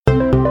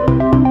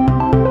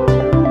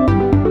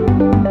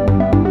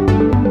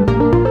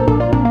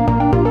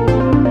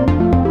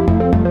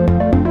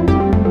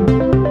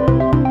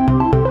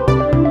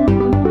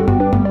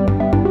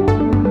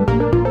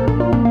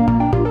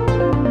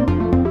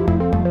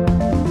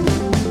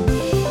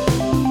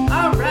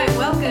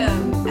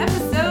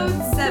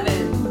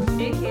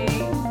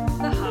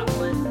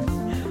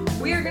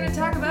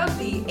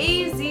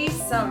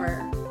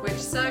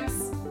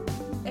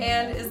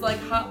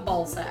like hot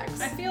ball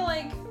sacks. I feel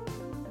like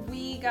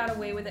we got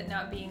away with it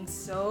not being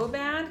so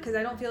bad because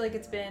I don't feel like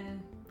it's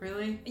been...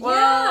 Really? Yeah.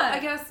 Well, I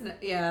guess,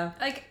 yeah.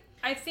 Like,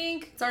 I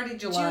think... It's already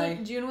July.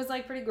 June was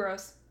like pretty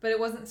gross, but it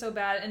wasn't so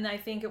bad. And I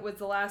think it was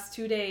the last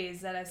 2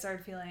 days that I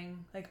started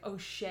feeling like, oh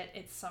shit,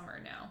 it's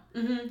summer now.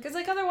 Because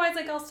like otherwise,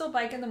 like I'll still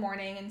bike in the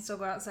morning and still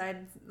go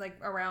outside like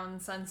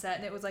around sunset.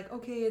 And it was like,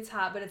 okay, it's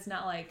hot, but it's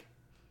not like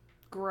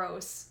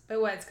gross.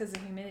 But what? It's because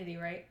of humidity,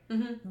 right?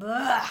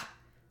 Blah.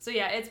 So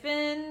yeah, it's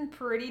been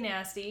pretty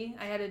nasty.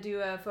 I had to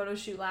do a photo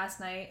shoot last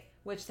night,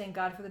 which thank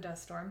God for the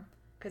dust storm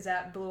because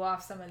that blew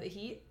off some of the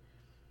heat.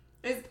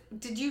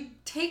 Did you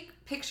take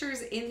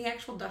pictures in the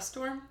actual dust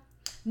storm?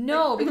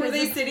 No, like, because were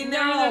they sitting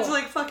there and it's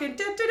like fucking...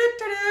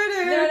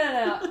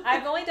 No.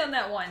 I've only done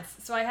that once.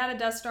 So I had a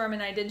dust storm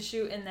and I did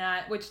shoot in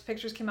that, which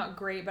pictures came out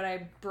great, but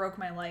I broke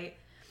my light.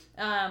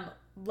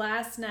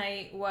 Last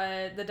night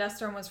the dust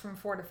storm was from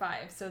 4 to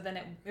 5, so then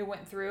it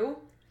went through,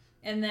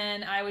 and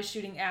then I was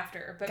shooting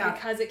after. But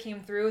because it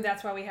came through,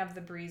 that's why we have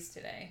the breeze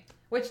today.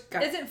 Which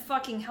isn't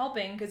fucking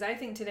helping, because I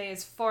think today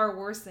is far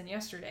worse than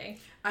yesterday.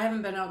 I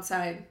haven't been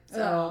outside,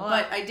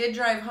 but I did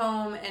drive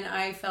home, and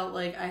I felt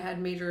like I had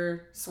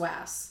major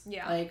swass.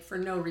 Yeah. Like, for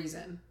no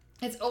reason.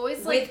 It's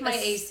always with like... my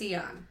AC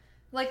on.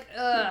 Like,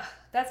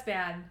 that's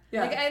bad.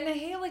 Yeah. Like, and I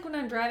hate like when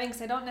I'm driving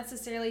because I don't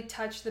necessarily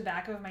touch the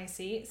back of my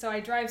seat. So I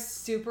drive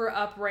super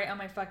upright on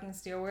my fucking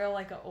steering wheel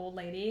like an old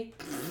lady.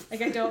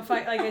 Like I don't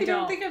fight. Like I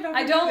don't. Think I've ever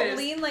I don't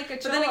lean like a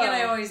cholo. But then again,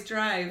 I always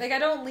drive. Like I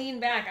don't lean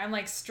back. I'm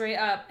like straight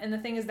up. And the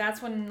thing is,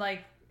 that's when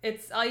like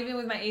even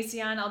with my AC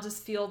on, I'll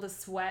just feel the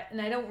sweat,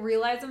 and I don't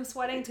realize I'm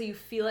sweating until you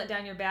feel it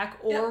down your back,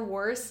 or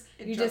worse,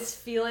 you just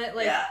feel it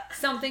like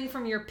something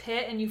from your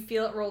pit, and you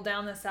feel it roll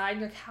down the side.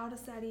 You're like, how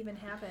does that even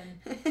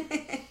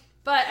happen?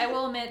 But I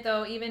will admit,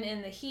 though, even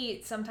in the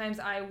heat, sometimes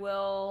I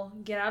will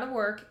get out of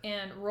work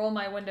and roll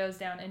my windows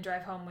down and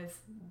drive home with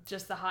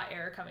just the hot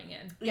air coming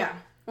in. Yeah,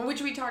 well,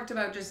 which we talked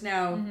about just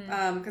now,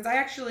 because I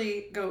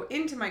actually go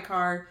into my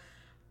car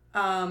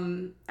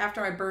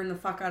after I burn the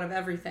fuck out of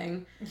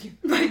everything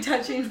by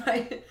touching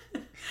my...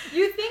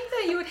 You think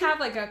that you would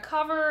have, like, a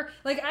cover...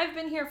 Like, I've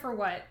been here for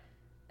what?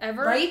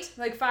 Ever? Right?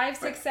 Like 5,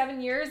 6,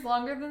 7 years,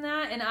 longer than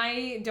that, and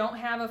I don't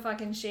have a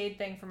fucking shade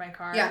thing for my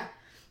car. Yeah.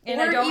 And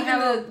or I don't even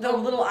have the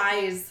little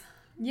eyes.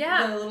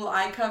 Yeah. The little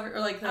eye cover, or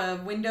like the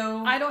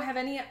window. I don't have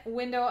any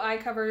window eye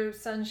cover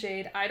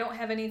sunshade. I don't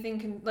have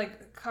anything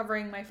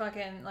covering my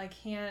fucking like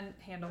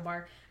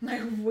handlebar. My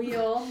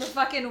wheel. The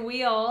fucking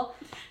wheel.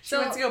 She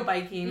wants to go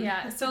biking.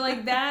 Yeah. So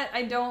like that,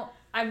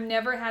 I've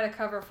never had a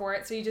cover for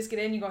it. So you just get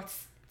in, you go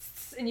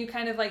and you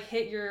kind of like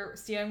hit your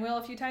steering wheel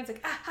a few times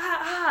like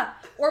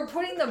or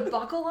putting the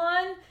buckle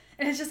on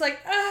and it's just like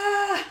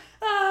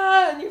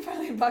and you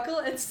finally buckle.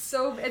 It's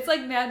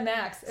like Mad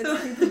Max. It's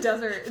like the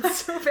desert.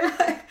 It's so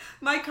bad.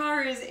 My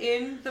car is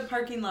in the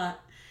parking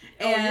lot.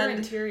 And your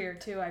interior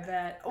too, I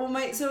bet.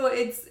 Oh so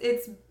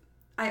it's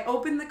I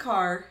open the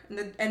car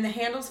and the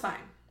handle's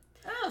fine.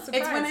 Oh,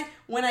 surprise. It's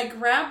when I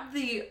grab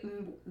the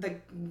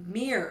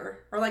mirror,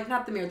 or like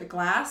not the mirror, the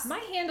glass. My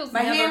handle's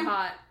never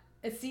hot.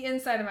 It's the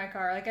inside of my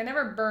car. Like, I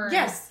never burn.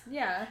 Yes.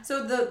 Yeah.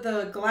 So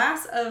the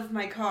glass of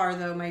my car,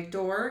 though, my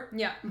door,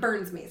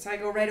 burns me. So I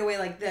go right away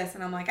like this,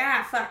 and I'm like,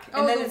 fuck.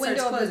 And then it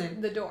starts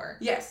closing. The door.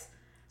 Yes.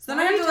 So then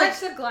Why I have do to you touch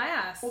the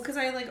glass? Well, because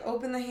I like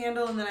open the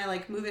handle and then I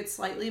like move it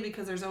slightly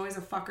because there's always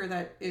a fucker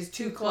that is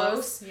too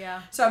close.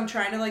 Yeah. So I'm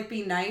trying to like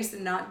be nice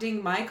and not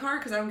ding my car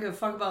because I don't give a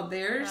fuck about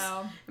theirs.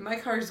 No. And my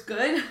car's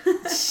good.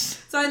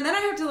 And then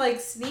I have to like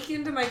sneak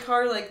into my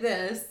car like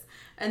this,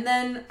 and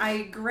then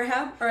I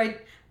grab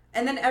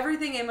and then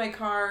everything in my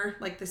car,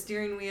 like the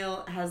steering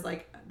wheel has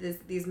like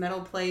these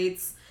metal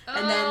plates,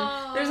 and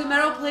then there's a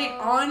metal plate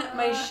on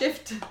my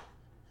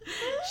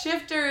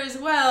shifter as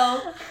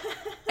well.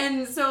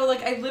 And so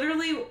like I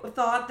literally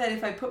thought that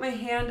if I put my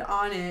hand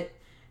on it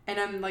and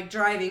I'm like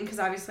driving, because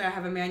obviously I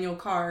have a manual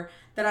car,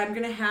 that I'm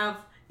gonna have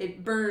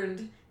it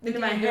burned into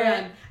my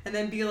hand and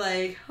then be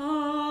like,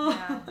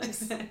 oh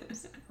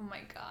my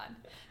god.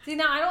 See,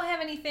 now I don't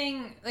have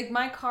anything, like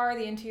my car,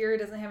 the interior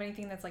doesn't have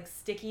anything that's like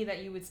sticky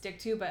that you would stick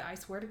to, but I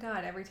swear to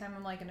God, every time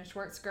I'm like in a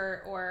short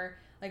skirt or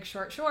like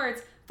short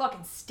shorts,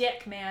 fucking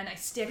stick, man. I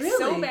stick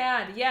so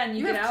bad. Yeah, and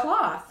you get have out.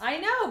 Cloth. I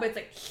know, but it's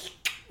like,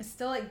 it's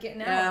still like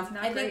getting out. It's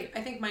not great.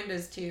 I think mine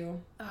does too.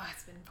 Oh,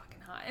 it's been fucking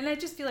hot. And I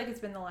just feel like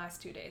it's been the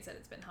last 2 days that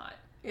it's been hot.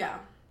 Yeah.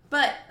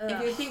 But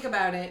if you think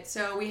about it,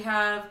 so we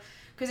have,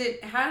 because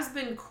it has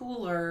been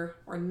cooler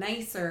or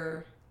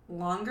nicer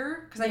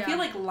longer, because I feel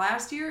like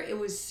last year it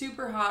was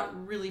super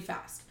hot really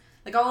fast.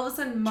 Like all of a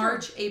sudden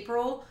March,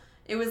 April,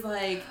 it was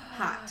like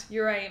hot.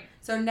 You're right.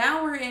 So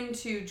now we're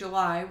into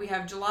July. We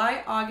have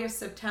July, August,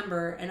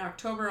 September, and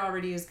October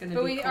already is going to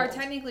be cold. But we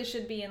technically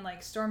should be in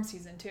like storm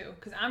season too,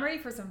 because I'm ready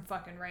for some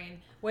fucking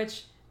rain,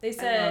 which they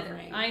said, I love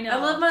rain. I know. I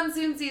love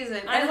monsoon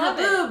season. I love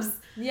boobs.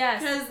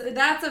 Yes. Because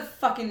that's a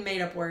fucking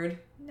made up word.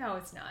 No,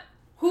 it's not.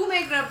 Who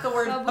made up the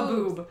word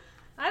haboob?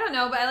 I don't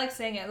know, but I like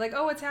saying it. Like,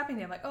 oh, what's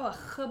happening? I'm like, oh, a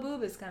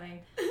haboob is coming.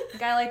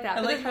 Like, I like that.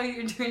 I like how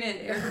you're doing it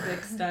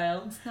Arabic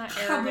style. It's not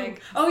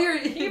Arabic. Oh, you're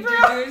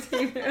Hebrew.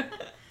 Hebrew.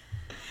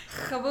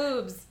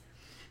 Haboobs.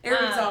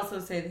 Arabs also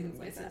say things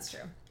like that. That's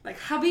true. Like,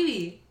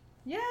 Habibi.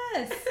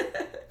 Yes.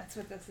 That's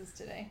what this is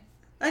today.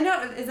 I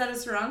know. Is that a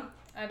sarong?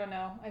 I don't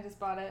know. I just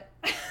bought it.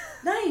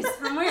 Nice.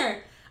 From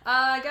where?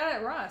 I got it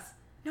at Ross.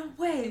 No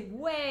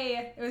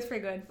way. It was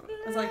pretty good.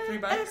 It was like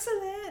 $3.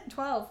 Excellent.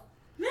 12.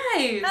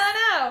 Nice.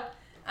 I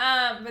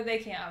know. But they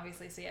can't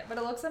obviously see it. But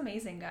it looks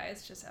amazing,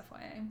 guys. Just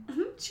FYI.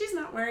 She's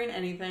not wearing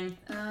anything.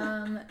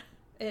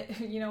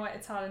 You know what?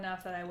 It's hot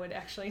enough that I would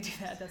actually do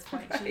that at this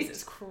point. Right.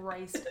 Jesus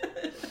Christ.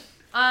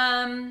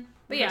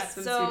 But yeah,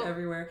 so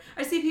everywhere.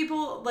 I see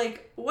people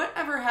like,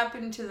 whatever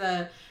happened to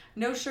the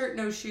no shirt,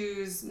 no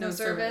shoes, no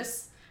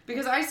service?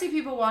 Because I see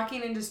people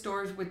walking into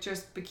stores with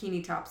just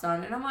bikini tops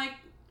on, and I'm like,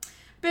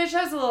 bitch,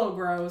 that's a little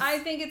gross. I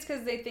think it's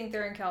because they think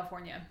they're in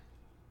California.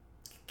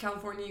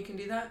 California, you can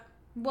do that?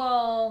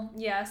 Well,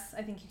 yes,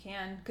 I think you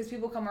can. Because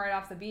people come right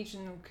off the beach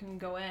and can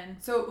go in.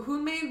 So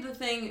who made the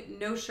thing,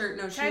 no shirt,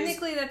 no shoes?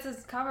 Technically, that's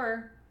his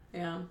cover.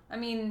 Yeah. I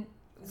mean,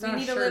 we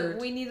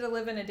need to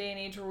live in a day and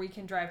age where we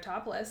can drive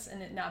topless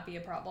and it not be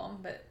a problem,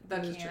 but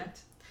that we is can't.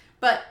 True.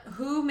 But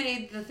who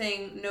made the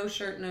thing, no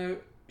shirt, no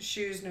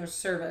shoes, no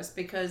service?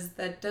 Because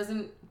that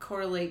doesn't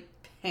correlate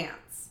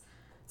pants.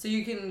 So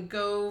you can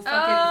go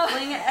fucking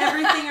fling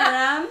everything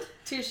around.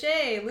 Touche,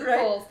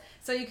 loopholes. Right.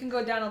 So you can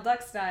go Donald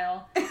Duck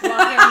style,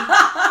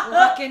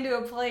 walk into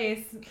a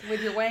place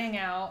with your wang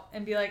out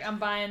and be like, I'm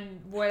buying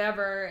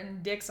whatever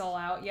and dick's all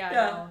out.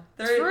 Yeah.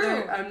 No.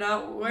 True. I'm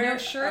not wearing no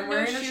shirt,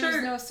 no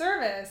shoes, no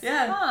service.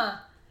 Yeah. Huh.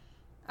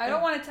 I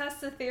don't want to test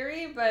the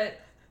theory,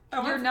 but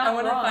you're not wrong.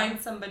 I want to find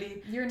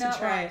somebody to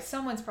try it.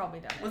 Someone's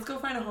probably done it. Let's go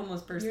find a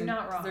homeless person. You're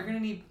not wrong. They're gonna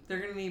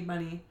need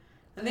money,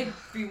 and they'd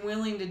be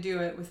willing to do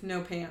it with no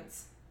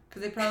pants.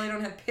 Because they probably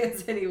don't have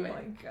pants anyway. Oh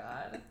my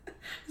god.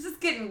 This is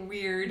getting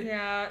weird.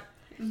 Yeah.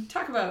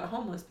 Talk about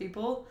homeless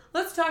people.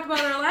 Let's talk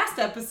about our last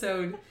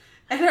episode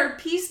and our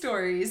pee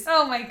stories.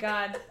 Oh my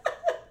god.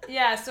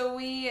 Yeah, so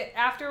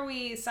after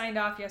we signed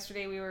off the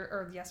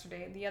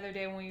other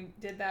day when we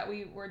did that,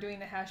 we were doing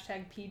the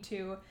hashtag P2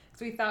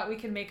 because we thought we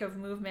could make a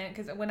movement.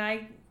 Because when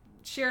I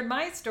shared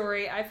my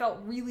story, I felt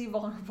really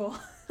vulnerable.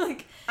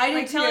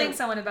 Telling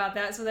someone about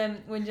that. So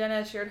then when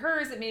Jenna shared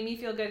hers, it made me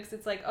feel good because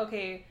it's like,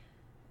 okay,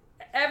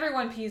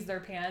 everyone pees their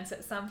pants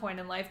at some point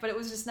in life, but it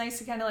was just nice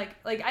to kind of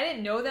like I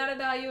didn't know that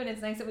about you, and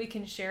it's nice that we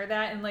can share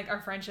that, and like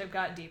our friendship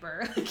got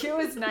deeper. Like it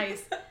was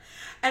nice.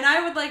 And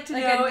I would like to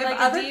know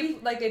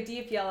if a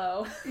deep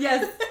yellow.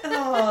 Yes.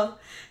 Oh,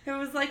 it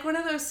was like one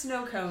of those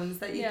snow cones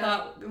that you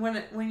thought when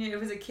it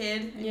was a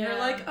kid, and you're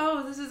like,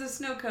 oh, this is a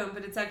snow cone,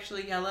 but it's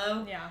actually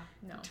yellow. Yeah.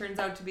 No. Turns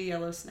out to be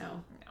yellow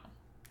snow. No,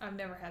 I've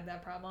never had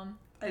that problem.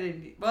 I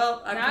didn't.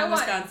 Well, I'm from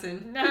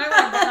Wisconsin. Now I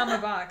want Bahama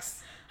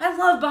Box. I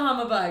love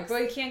Bahama Bugs.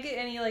 But you can't get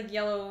any like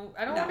yellow.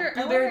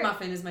 Blueberry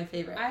muffin is my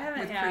favorite. I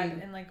haven't had,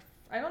 and like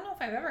I don't know if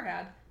I've ever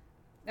had.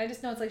 I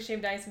just know it's like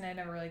shaved ice, and I've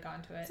never really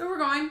gone to it. So we're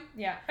going.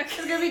 Yeah, it's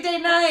gonna be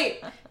date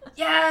night.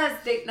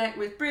 Yes, date night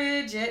with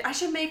Bridget. I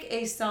should make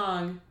a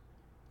song.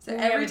 So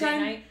every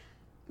time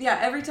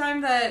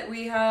that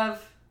we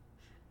have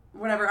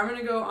whatever, I'm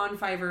gonna go on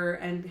Fiverr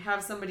and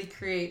have somebody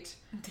create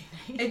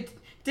a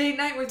date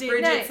night with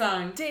Bridget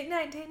song. Date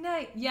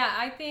night. Yeah,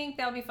 I think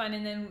that'll be fun,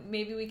 and then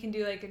maybe we can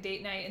do like a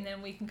date night, and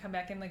then we can come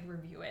back and like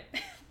review it.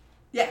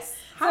 Yes.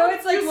 So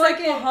it's like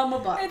Bahama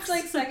Bucks. It's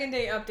like second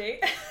date update.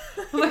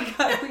 Oh my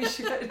god, we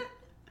should.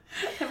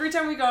 Every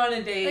time we go on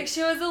a date. Like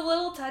she was a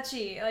little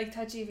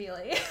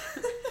touchy-feely.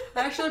 I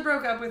actually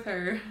broke up with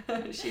her.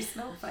 She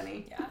smelled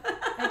funny. Yeah.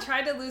 I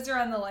tried to lose her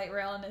on the light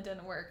rail and it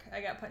didn't work.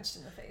 I got punched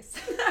in the face.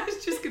 I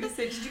was just going to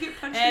say, did you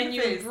get punched in the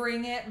face? And you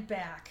bring it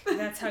back.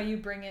 That's how you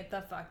bring it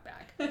the fuck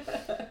back.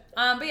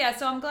 But yeah,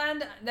 so I'm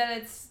glad that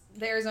it's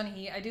the Arizona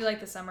heat. I do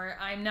like the summer.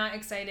 I'm not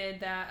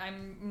excited that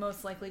I'm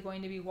most likely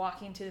going to be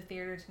walking to the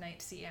theater tonight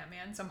to see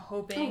Ant-Man. So I'm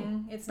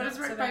hoping it's not so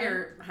bad. But it's right by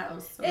your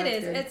house. So it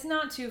is. Good. It's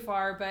not too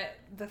far, but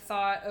the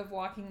thought of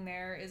walking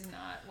there is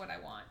not what I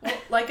want. Well,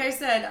 like I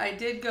said, I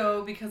did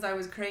go because I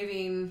was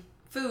craving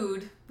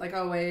food, like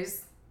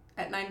always,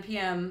 at 9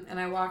 p.m. and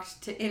I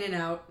walked to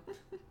In-N-Out.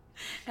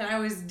 And I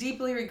was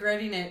deeply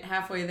regretting it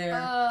halfway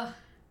there.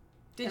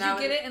 Did you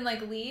get it and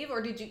like leave,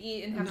 or did you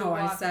eat and have to walk?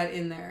 No, I sat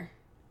in there.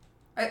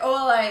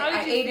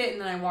 I ate it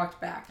and then I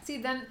walked back. See,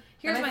 then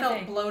here's my thing. I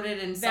felt bloated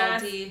and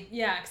salty.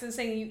 Yeah, because I'm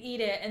saying you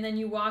eat it and then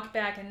you walk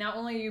back, and not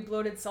only are you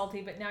bloated,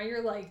 salty, but now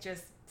you're like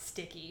just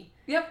sticky.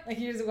 Yep. Like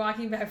you're just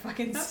walking back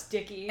fucking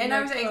sticky. And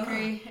I was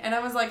angry, and I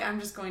was like, I'm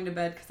just going to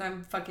bed because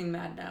I'm fucking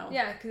mad now.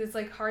 Yeah, because it's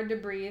like hard to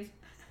breathe.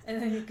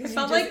 And then because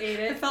you ate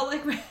it. It felt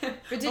like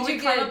but did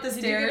you get up the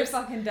stairs? Did you get a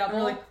fucking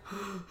double? Like,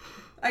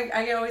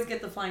 I always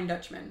get the Flying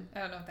Dutchman. I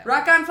don't know what that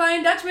Rock on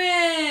Flying Dutchman!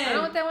 I don't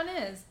know what that one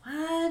is.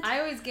 What? I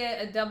always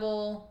get a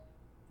double.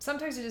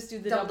 Sometimes I just do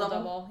the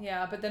double.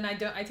 Yeah, but then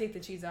I take the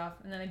cheese off,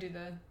 and then I do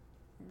the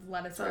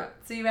lettuce wrap.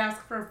 So you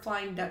ask for a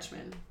Flying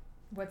Dutchman.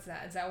 What's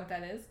that? Is that what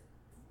that is?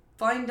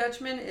 Flying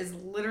Dutchman is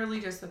literally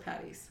just the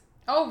patties.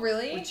 Oh,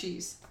 really? With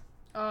cheese.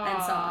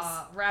 And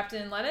sauce. Wrapped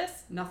in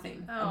lettuce?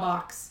 Nothing. A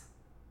box.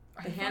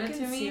 Are you handed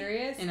to me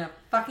serious? In a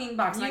fucking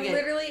box. You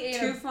literally ate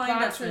two Flying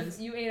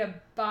Dutchmans. You ate a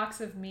box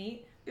of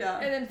meat. Yeah.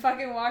 And then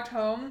fucking walked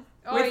home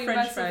Oh, with you French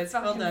must fries.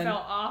 have Well fucking done.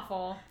 felt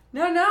awful.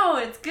 No,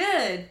 it's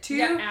good.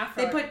 They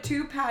afro. put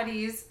 2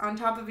 patties on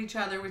top of each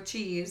other with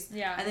cheese.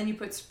 Yeah. And then you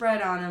put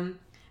spread on them. And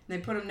they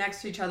put them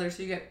next to each other,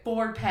 so you get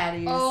 4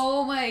 patties.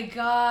 Oh my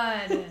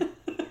god.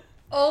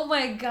 Oh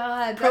my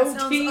god.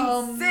 Protein that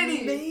sounds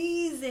City.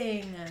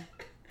 amazing.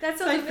 That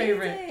sounds my amazing.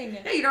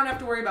 favorite. Yeah, you don't have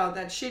to worry about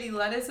that shitty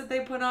lettuce that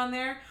they put on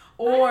there. I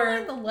Or don't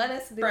like the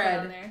lettuce that they bread.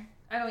 put on there.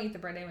 I don't eat the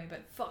bread anyway,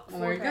 but fuck, Well,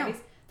 4 there you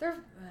patties. go.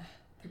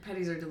 The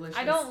patties are delicious.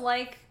 I don't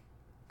like...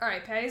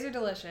 Alright, patties are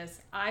delicious.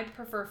 I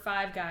prefer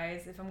Five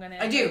Guys if I'm going to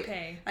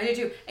pay. I do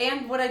too.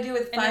 And what I do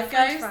with And Five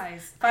French Guys...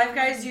 fries. Five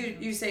Guys,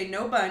 you say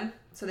no bun,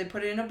 so they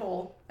put it in a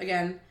bowl.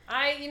 Again.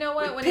 You know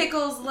what? With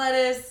pickles,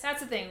 lettuce.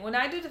 That's the thing. When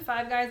I do the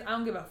Five Guys, I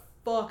don't give a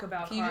fuck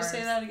about Can you just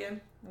say that again?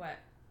 What?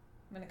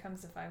 When it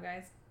comes to Five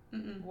Guys?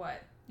 Mm-mm.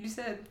 What? You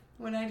said,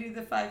 when I do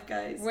the Five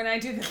Guys. When I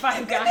do the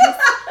Five Guys.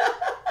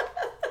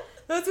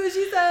 That's what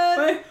she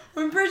said.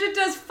 When Bridget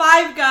does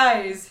Five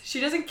Guys, she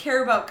doesn't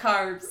care about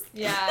carbs.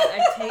 Yeah,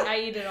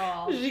 I eat it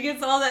all. She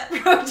gets all that I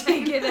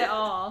protein. get it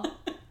all.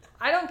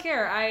 I don't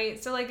care.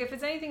 So like if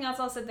it's anything else,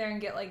 I'll sit there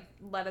and get like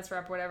lettuce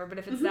wrap or whatever. But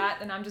if it's that,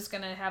 then I'm just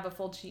gonna have a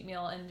full cheat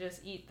meal and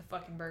just eat the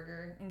fucking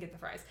burger and get the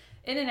fries.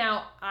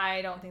 In-N-Out,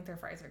 I don't think their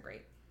fries are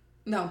great.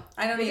 No,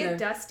 I don't They either. get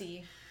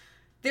dusty.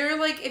 They're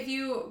like if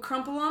you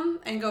crumple them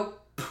and go.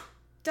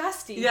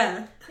 Dusty.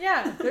 Yeah.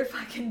 Yeah, they're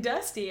fucking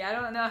dusty. I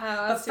don't know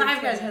how But else to Five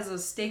explain Guys it. has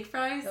those steak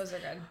fries. Those are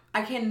good.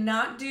 I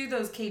cannot do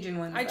those Cajun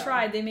ones. I though.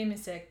 tried. They made me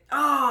sick.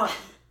 Oh.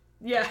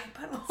 Yeah.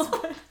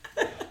 Butthole.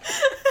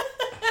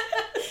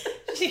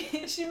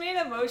 She made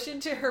a motion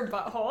to her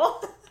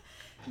butthole.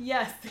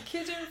 Yes, the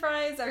Cajun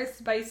fries are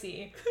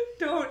spicy.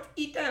 Don't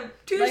eat them.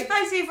 Too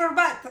spicy for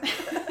butt.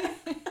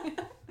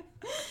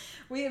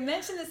 We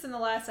mentioned this in the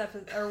last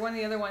episode, or one of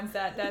the other ones,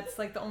 that's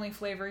like the only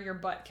flavor your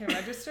butt can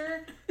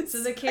register.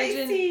 So the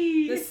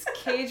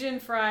Cajun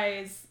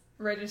fries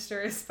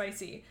register is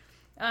spicy.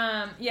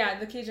 Yeah,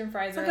 the Cajun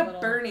fries are like a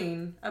little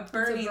burning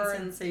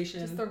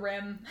sensation. Just the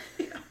rim.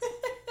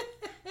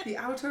 The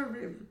outer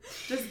rim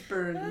just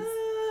burns.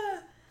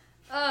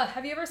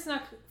 Have you ever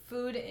snuck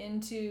food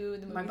into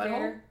the movie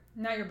theater?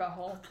 Not your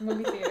butthole.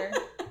 Movie theater.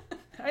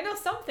 I know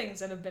some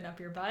things that have been up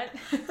your butt.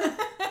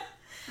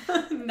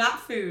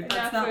 Not food.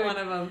 That's not one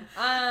of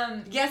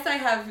them. Yes, I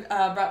have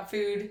brought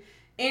food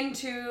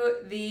into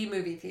the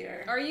movie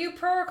theater. Are you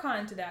pro or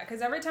con to that?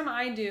 Because every time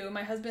I do,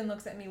 my husband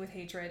looks at me with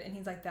hatred, and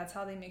he's like, "That's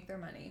how they make their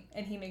money,"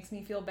 and he makes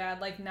me feel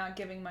bad, like not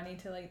giving money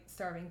to like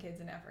starving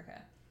kids in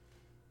Africa.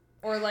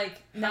 Or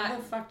like not. How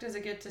the fuck does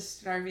it get to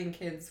starving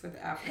kids with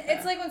Africa?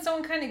 It's like when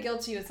someone kind of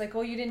guilts you. It's like,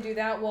 oh, you didn't do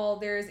that. Well,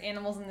 there's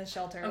animals in the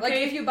shelter. Okay. Like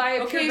if you buy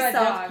a purebred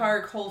South dog.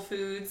 Park, Whole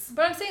Foods.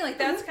 But I'm saying like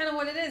that's kind of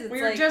what it is. It's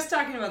We were just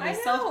talking about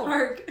this. South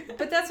Park.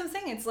 But that's what I'm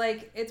saying. It's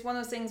like it's one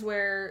of those things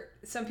where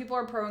some people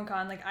are pro and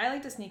con. Like I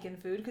like to sneak in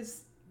food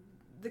because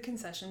the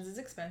concessions is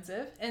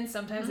expensive, and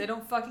sometimes they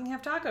don't fucking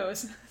have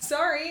tacos.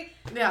 Sorry.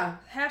 Yeah.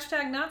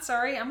 Hashtag not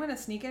sorry. I'm gonna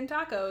sneak in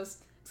tacos.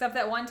 Except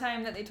that one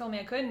time that they told me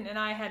I couldn't, and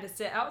I had to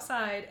sit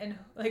outside and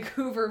like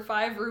hoover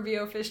 5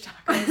 Rubio fish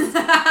tacos.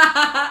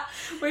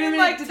 Wait a minute,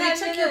 like did they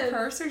check your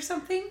purse or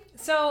something?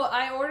 So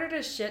I ordered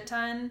a shit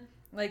ton,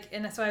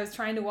 and so I was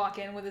trying to walk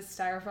in with a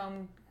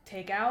styrofoam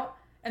takeout,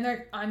 and they're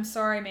like, "I'm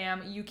sorry,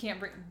 ma'am, you can't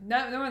bring."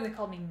 No one they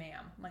called me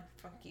ma'am. I'm like,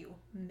 "Fuck you,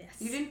 miss."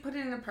 You didn't put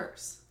it in a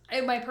purse.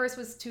 My purse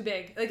was too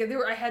big. Like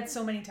I had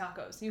so many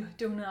tacos. You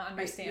do not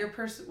understand. Your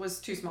purse was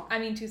too small. I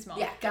mean, too small.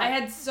 Yeah, got it. I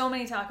had so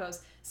many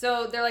tacos.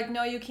 So they're like,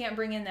 no, you can't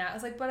bring in that. I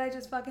was like, but I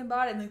just fucking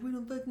bought it. And like, we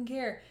don't fucking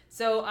care.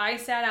 So I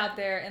sat out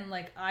there and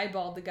like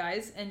eyeballed the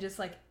guys and just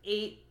like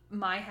ate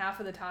my half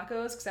of the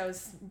tacos because I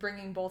was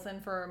bringing both in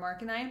for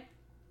Mark and I.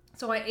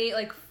 So I ate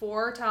like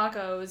 4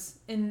 tacos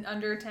in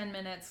under 10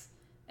 minutes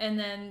and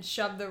then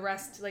shoved the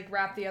rest, like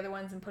wrapped the other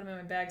ones and put them in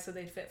my bag so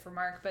they'd fit for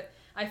Mark. But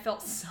I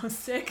felt so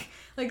sick,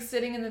 like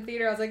sitting in the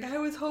theater. I was like, I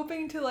was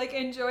hoping to like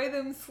enjoy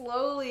them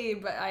slowly,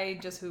 but I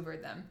just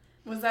hoovered them.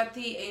 Was that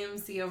the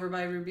AMC over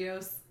by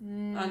Rubio's?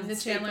 On The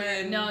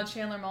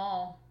Chandler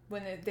Mall,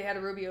 when they had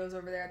a Rubio's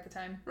over there at the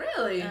time.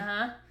 Really?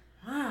 Uh-huh.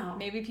 Wow.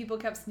 Maybe people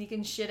kept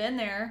sneaking shit in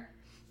there.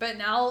 But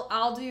now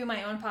I'll do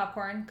my own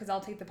popcorn, because I'll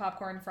take the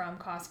popcorn from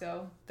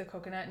Costco, the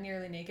coconut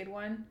nearly naked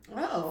one.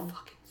 Oh.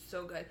 Fucking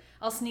so good.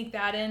 I'll sneak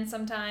that in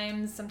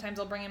sometimes. Sometimes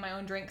I'll bring in my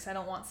own drink because I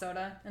don't want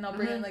soda. And I'll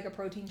bring in like a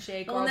protein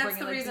shake. Well, or I'll and bring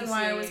that's in, the like, reason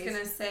why I was DCAs. going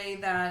to say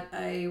that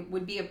I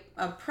would be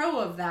a pro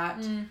of that.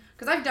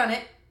 Because I've done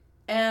it.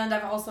 And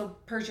I've also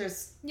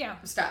purchased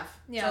stuff.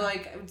 Yeah. So,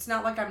 like, it's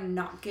not like I'm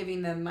not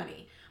giving them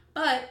money.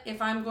 But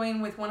if I'm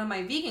going with one of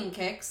my vegan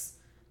kicks,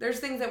 there's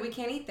things that we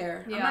can't eat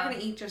there. Yeah. I'm not going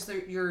to eat just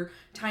your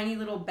tiny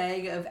little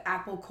bag of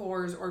apple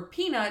cores or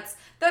peanuts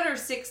that are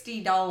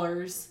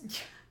 $60.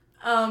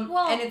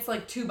 And it's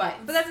like 2 bites.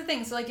 But that's the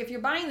thing. So, like, if you're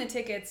buying the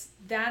tickets,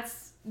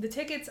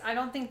 I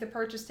don't think the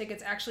purchase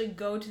tickets actually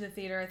go to the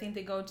theater. I think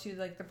they go to,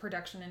 like, the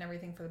production and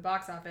everything for the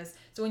box office.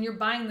 So when you're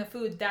buying the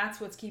food,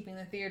 that's what's keeping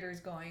the theaters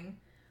going.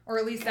 Or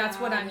at least that's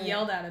what I'm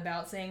yelled at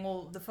about, saying,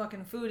 well, the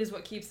fucking food is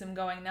what keeps them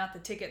going, not the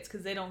tickets,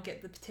 because they don't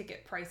get the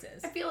ticket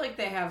prices. I feel like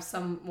they have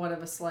somewhat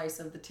of a slice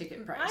of the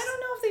ticket price. I don't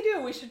know if they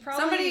do. We should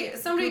probably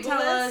Somebody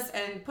tell us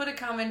and put a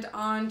comment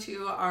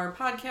onto our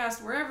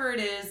podcast, wherever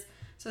it is,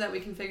 so that we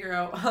can figure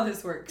out how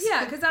this works.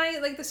 Yeah,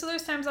 because so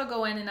there's times I'll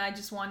go in and I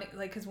just want it,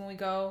 because when we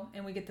go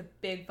and we get the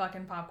big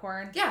fucking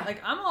popcorn, yeah,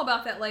 I'm all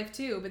about that life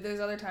too, but there's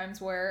other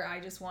times where I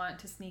just want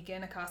to sneak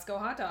in a Costco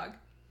hot dog.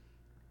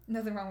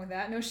 Nothing wrong with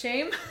that. No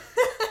shame.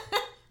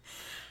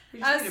 You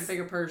just need a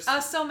bigger purse. I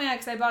was so mad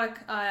because I bought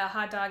a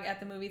hot dog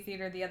at the movie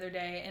theater the other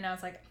day, and I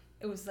was like,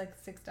 it was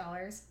like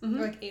 $6 or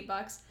like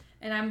 $8,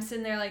 and I'm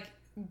sitting there like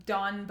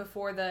dawn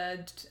before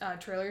the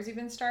trailers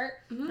even start.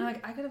 And I'm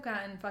like, I could have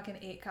gotten fucking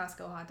 8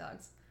 Costco hot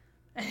dogs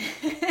and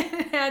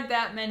had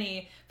that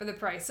many for the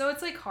price. So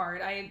it's like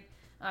hard. I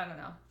don't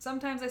know.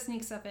 Sometimes I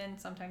sneak stuff in,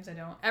 sometimes I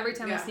don't. Every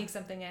time I sneak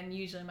something in,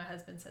 usually my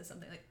husband says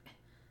something like,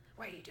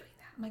 why are you doing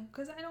that? I'm like,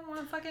 because I don't want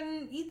to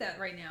fucking eat that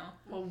right now.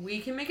 Well, we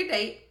can make a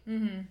date,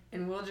 and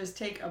we'll just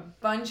take a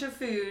bunch of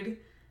food.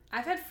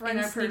 I've had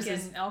friends sneak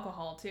in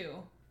alcohol too.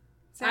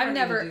 Sarah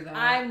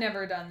I've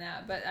never done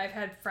that, but I've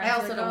had friends. I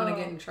also don't want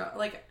to get in trouble.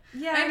 Like,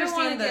 yeah, I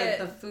understand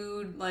the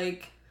food,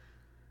 like.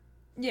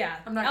 Yeah,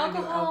 I'm not gonna do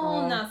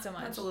alcohol. Not so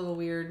much. That's a little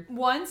weird.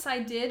 Once I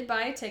did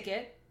buy a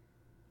ticket,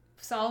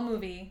 saw a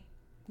movie,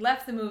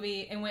 left the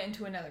movie, and went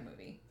into another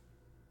movie.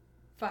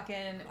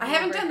 Fucking. I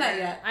haven't done that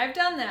yet. I've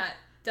done that.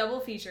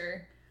 Double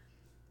feature.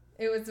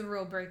 It was a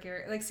real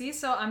breaker. Like, see,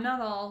 so I'm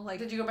not all like.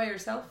 Did you go by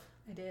yourself?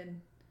 I did.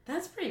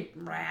 That's pretty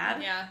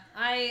rad. Yeah,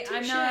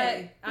 I'm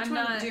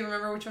not. Do you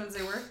remember which ones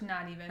they were?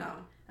 Not even. No.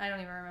 I don't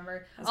even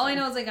remember. That's all fine.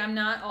 I know is like I'm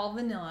not all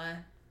vanilla.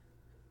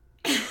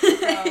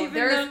 So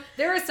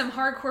there is some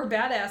hardcore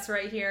badass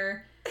right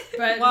here.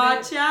 But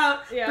watch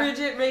out, yeah.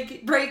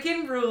 Bridget,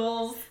 breaking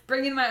rules.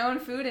 Bringing my own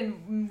food,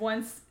 and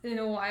once in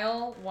a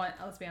while,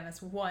 let's be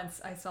honest,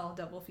 once I saw a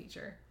double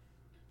feature.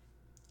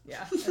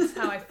 Yeah, that's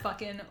how I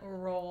fucking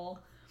roll.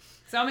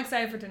 So I'm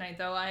excited for tonight,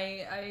 though.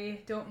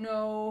 I don't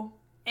know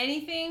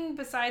anything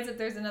besides that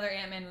there's another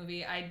Ant-Man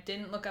movie. I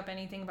didn't look up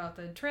anything about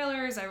the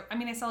trailers. I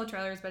mean, I saw the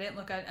trailers, but I didn't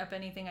look up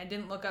anything. I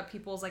didn't look up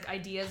people's like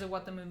ideas of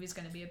what the movie's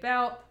going to be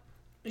about.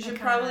 You should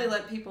probably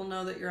let people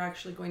know that you're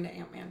actually going to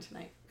Ant-Man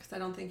tonight, because I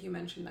don't think you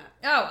mentioned that.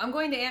 Oh, I'm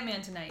going to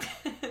Ant-Man tonight.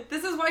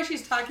 This is why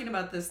she's talking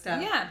about this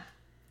stuff. Yeah.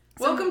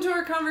 Welcome to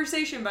our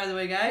conversation, by the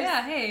way, guys.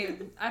 Yeah, hey,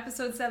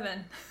 episode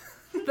 7.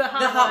 The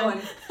hot one.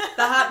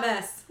 The hot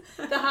mess.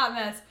 The hot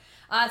mess.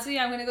 So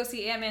yeah, I'm going to go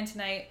see Ant-Man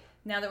tonight,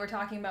 now that we're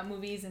talking about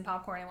movies and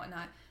popcorn and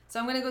whatnot. So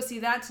I'm going to go see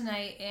that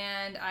tonight,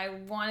 and I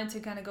wanted to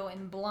kind of go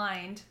in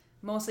blind,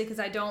 mostly because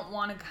I don't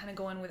want to kind of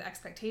go in with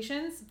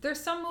expectations. There's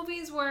some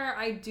movies where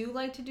I do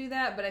like to do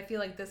that, but I feel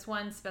like this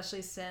one,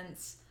 especially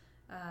since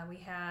we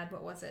had,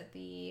 what was it,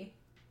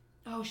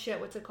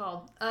 what's it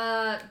called?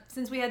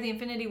 Since we had the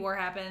Infinity War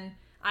happen,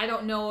 I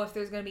don't know if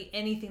there's going to be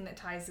anything that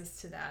ties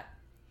this to that.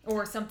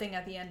 Or something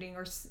at the ending,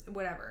 or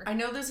whatever. I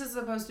know this is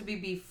supposed to be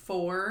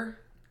before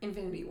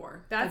Infinity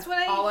War. That's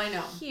what all I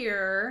know.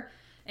 Hear.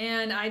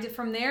 And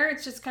from there,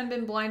 it's just kind of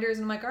been blinders.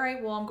 And I'm like, all right,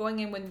 well, I'm going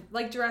in with,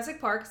 like, Jurassic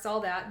Park, saw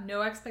that,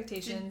 no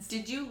expectations.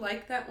 Did you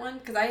like that one?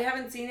 Because I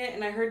haven't seen it,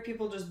 and I heard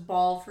people just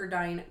bawl for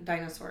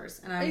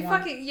dinosaurs. And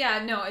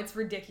it's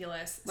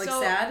ridiculous. Like,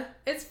 sad?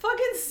 It's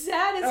fucking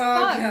sad as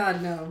fuck. Oh,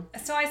 God, no.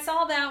 So I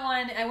saw that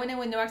one, I went in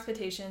with no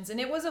expectations, and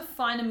it was a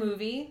fun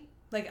movie.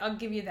 Like, I'll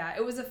give you that.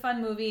 It was a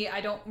fun movie.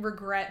 I don't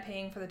regret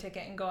paying for the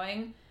ticket and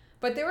going.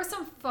 But there were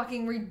some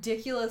fucking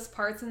ridiculous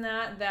parts in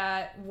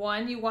that,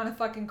 one, you want to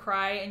fucking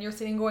cry, and you're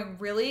sitting going,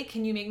 really?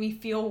 Can you make me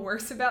feel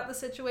worse about the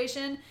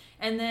situation?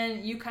 And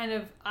then you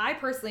I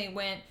personally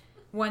went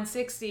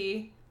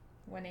 160,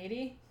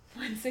 180?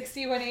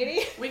 160,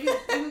 180? We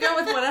can go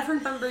with whatever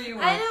number you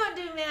want. I don't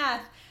do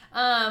math.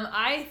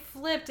 I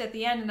flipped at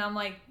the end, and I'm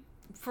like,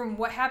 from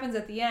what happens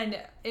at the end,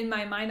 in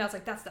my mind, I was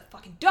like, that's the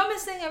fucking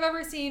dumbest thing I've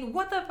ever seen.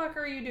 What the fuck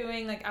are you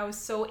doing? Like, I was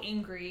so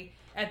angry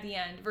at the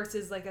end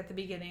versus, like, at the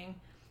beginning.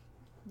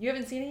 You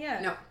haven't seen it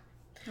yet? No.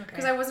 Okay.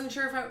 Because I wasn't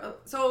sure if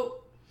so,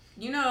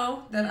 you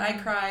know that I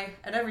cry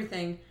at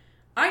everything.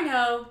 I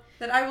know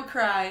that I will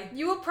cry.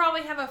 You will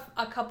probably have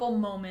a couple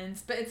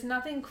moments, but it's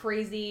nothing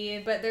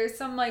crazy. But there's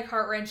some, like,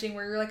 heart-wrenching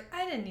where you're like,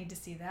 I didn't need to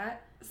see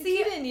that. See,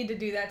 you didn't need to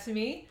do that to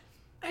me.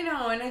 I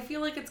know, and I feel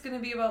like it's going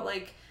to be about,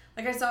 like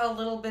I saw a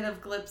little bit of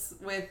glimpse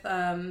with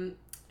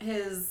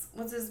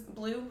what's his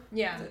Blue?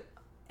 Yeah.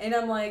 And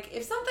I'm like,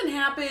 if something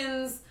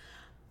happens,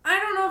 I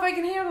don't know if I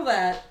can handle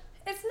that.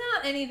 It's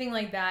not anything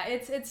like that.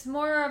 It's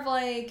more of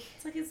like...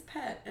 It's like his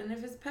pet. And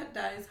if his pet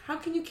dies, how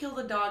can you kill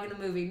the dog in a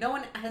movie? No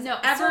one has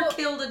ever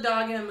killed a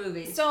dog in a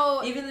movie.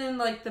 So... Even in,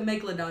 like, the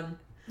Megalodon.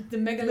 The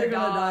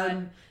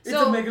Megalodon. It's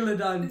a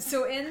Megalodon.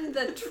 So in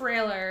the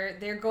trailer,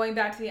 they're going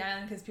back to the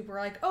island because people are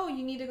like, oh,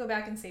 you need to go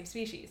back and save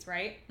species,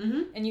 right?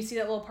 Mm-hmm. And you see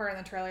that little part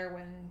in the trailer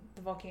when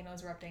the volcano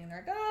is erupting and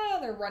they're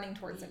like, they're running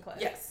towards the cliff.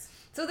 Yes.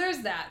 So there's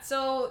that.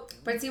 So,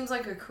 but it seems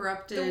like a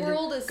corrupted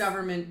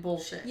government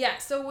bullshit. Yeah,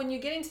 so when you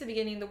get into the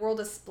beginning, the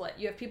world is split.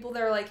 You have people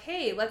that are like,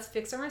 hey, let's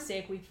fix our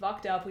mistake. We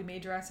fucked up. We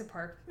made Jurassic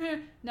Park.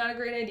 Not a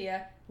great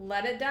idea.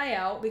 Let it die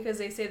out because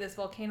they say this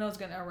volcano is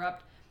going to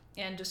erupt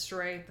and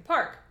destroy the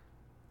park.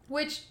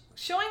 Which,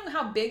 showing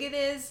how big it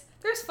is,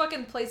 there's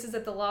fucking places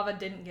that the lava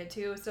didn't get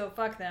to, so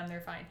fuck them,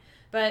 they're fine.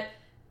 But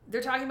they're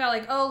talking about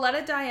like, oh, let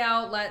it die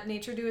out, let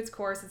nature do its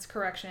course, its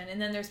correction.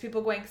 And then there's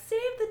people going, save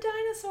the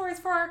dinosaurs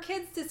for our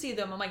kids to see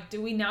them. I'm like,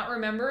 do we not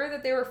remember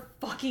that they were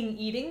fucking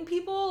eating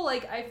people?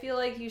 Like, I feel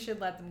like you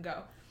should let them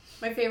go.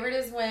 My favorite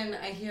is when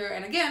I hear,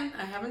 and again,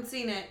 I haven't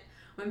seen it,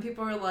 when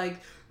people are like,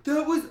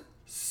 that was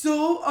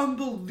so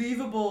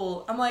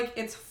unbelievable. I'm like,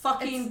 it's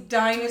fucking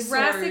dinosaurs.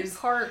 Jurassic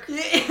Park.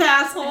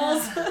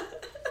 Assholes.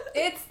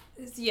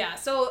 Yeah,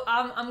 so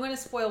I'm going to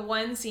spoil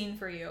one scene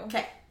for you.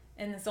 Okay.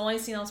 And it's the only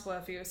scene I'll spoil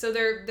for you. So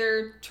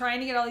they're trying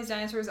to get all these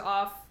dinosaurs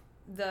off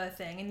the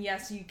thing. And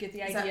yes, you get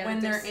the idea. Is that when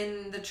they're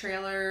in the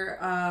trailer,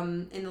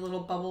 in the little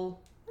bubble?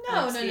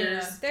 No. Okay,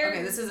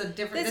 this is a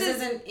different... This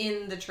isn't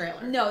in the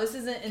trailer. No, this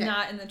isn't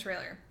not in the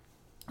trailer.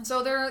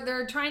 So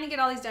they're trying to get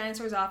all these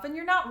dinosaurs off. And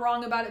you're not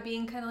wrong about it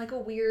being kind of like a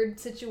weird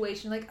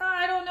situation. Like,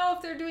 I don't know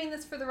if they're doing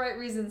this for the right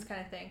reasons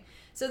kind of thing.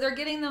 So they're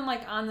getting them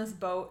like on this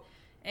boat.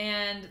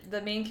 And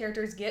the main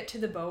characters get to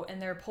the boat. And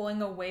they're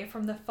pulling away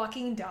from the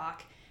fucking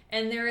dock.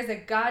 And there is a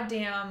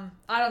goddamn,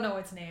 I don't know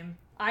its name.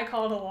 I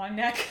call it a long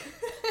neck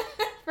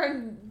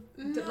from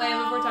Land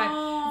Before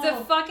Time. It's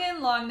a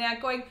fucking long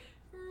neck going,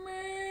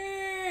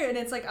 meh, and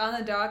it's like on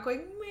the dock going,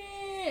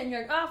 meh, and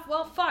you're like, oh,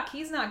 well, fuck,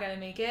 he's not going to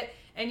make it.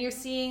 And you're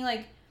seeing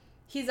like,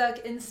 he's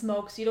like in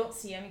smoke, so you don't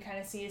see him. You kind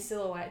of see his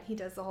silhouette. He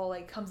does the whole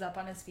like, comes up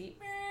on his feet.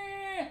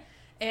 Meh,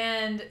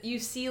 and you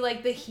see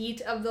like the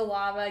heat of the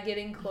lava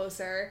getting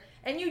closer.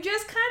 And you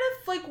just kind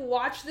of, like,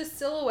 watch the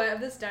silhouette of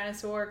this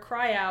dinosaur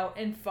cry out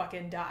and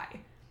fucking die.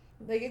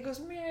 Like, it goes,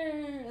 meh,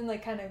 and,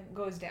 like, kind of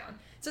goes down.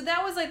 So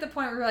that was, like, the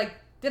point where we're like,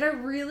 did I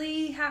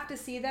really have to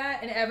see that?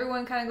 And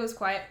everyone kind of goes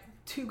quiet.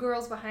 2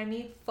 girls behind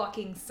me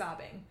fucking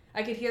sobbing.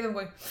 I could hear them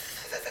going,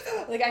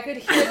 like, I could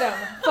hear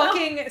them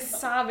fucking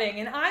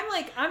sobbing. And I'm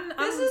like,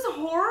 this is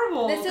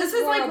horrible. This is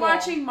horrible. Like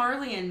watching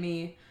Marley and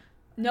Me.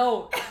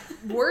 No,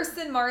 worse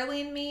than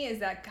Marley and Me is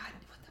that, God,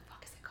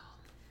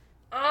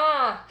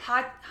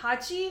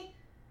 Hachi?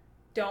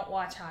 Don't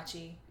watch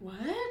Hachi.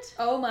 What?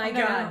 Oh my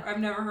God. I've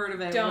never heard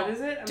of it. Don't. What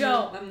is it?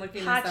 I'm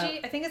looking Hachi, this up.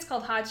 I think it's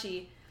called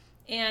Hachi.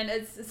 And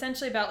it's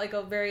essentially about like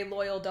a very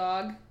loyal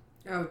dog.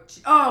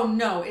 Oh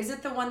no. Is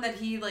it the one that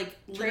he like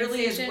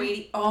literally is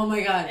waiting? Oh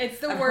my God. It's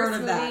the worst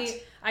movie. That.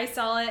 I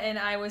saw it and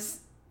I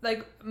was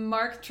like,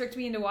 Mark tricked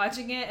me into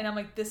watching it and I'm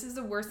like, this is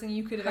the worst thing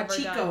you could have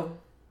ever done.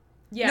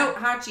 Yeah. No,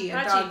 Hachi.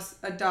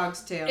 A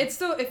dog's tale. It's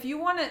so, if you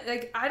want to,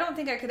 like, I don't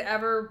think I could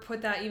ever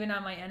put that even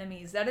on my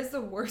enemies. That is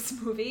the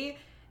worst movie.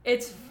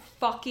 It's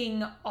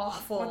fucking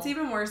awful. What's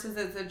even worse is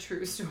it's a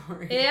true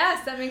story.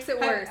 Yes, that makes it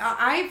worse.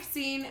 I've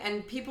seen,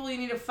 and people, you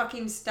need to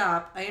fucking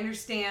stop. I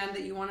understand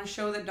that you want to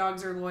show that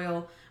dogs are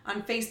loyal.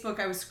 On Facebook,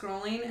 I was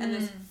scrolling, and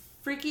this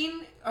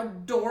freaking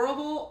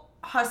adorable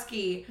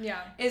husky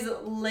is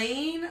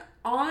laying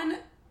on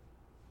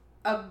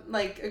a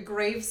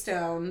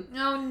gravestone.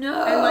 Oh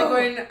no. And like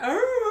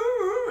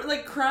going,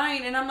 like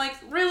crying. And I'm like,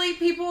 really,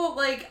 people?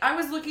 Like, I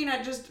was looking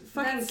at just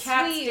fucking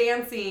cats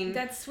dancing.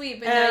 That's sweet,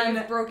 but now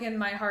you've broken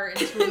my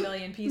heart into a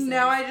million pieces.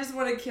 Now I just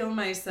want to kill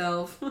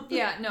myself.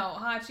 Yeah, no,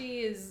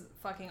 Hachi is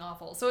fucking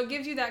awful. So it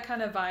gives you that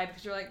kind of vibe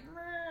because you're like,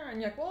 and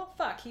you're like, well,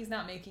 fuck, he's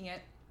not making it.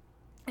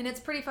 And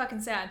it's pretty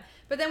fucking sad.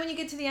 But then when you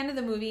get to the end of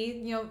the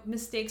movie, you know,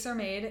 mistakes are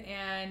made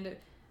and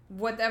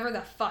whatever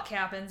the fuck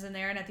happens in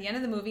there, and at the end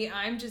of the movie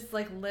I'm just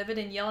like livid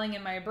and yelling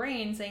in my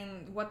brain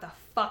saying what the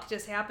fuck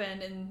just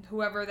happened, and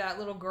whoever that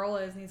little girl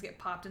is needs to get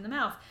popped in the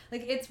mouth.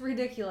 Like, it's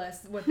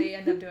ridiculous what they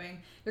end up doing.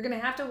 You're gonna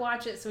have to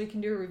watch it so we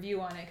can do a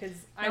review on it, because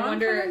I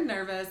wonder, I'm kind of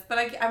nervous, but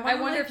I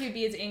wonder if you'd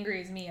be as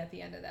angry as me at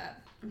the end of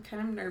that. I'm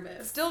kind of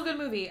nervous. Still a good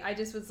movie. I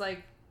just was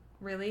like,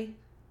 really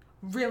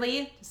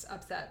just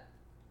upset.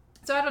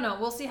 So I don't know,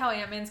 we'll see how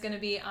Ant-Man's gonna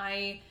be.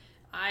 I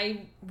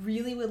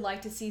really would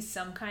like to see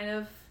some kind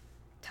of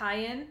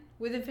tie-in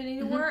with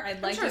Infinity War. I'd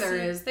like to see. I'm sure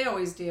there is. They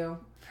always do.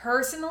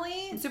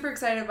 Personally, I'm super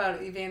excited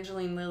about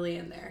Evangeline Lilly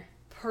in there.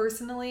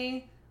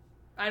 Personally,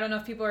 I don't know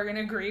if people are going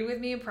to agree with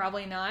me.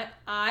 Probably not.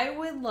 I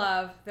would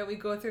love that we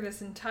go through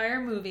this entire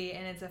movie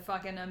and it's a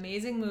fucking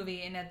amazing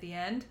movie, and at the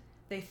end,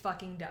 they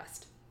fucking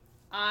dust.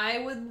 I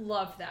would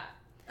love that.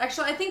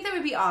 Actually, I think that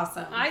would be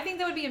awesome. I think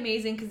that would be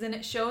amazing, because then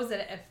it shows that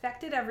it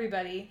affected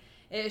everybody.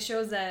 It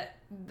shows that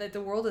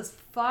the world is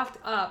fucked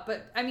up.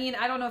 But, I mean,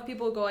 I don't know if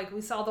people go, like,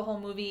 we saw the whole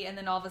movie and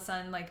then all of a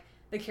sudden, like,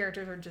 the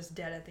characters are just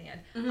dead at the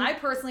end. Mm-hmm. I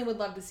personally would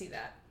love to see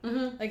that.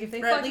 Mm-hmm. Like, if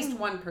they at least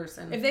one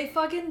person. If they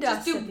fucking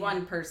dust. Just do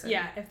one person.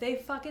 Yeah, if they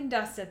fucking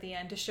dust at the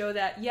end to show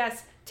that,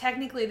 yes,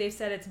 technically they've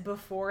said it's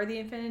before the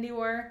Infinity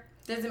War.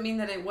 Doesn't mean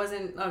that it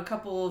wasn't a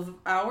couple of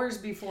hours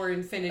before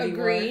Infinity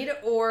War. Agreed.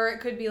 Or it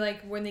could be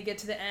like when they get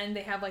to the end,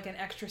 they have like an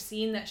extra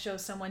scene that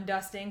shows someone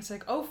dusting. So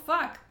like, oh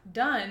fuck,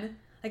 done.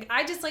 Like,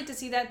 I just like to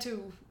see that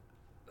to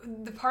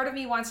the part of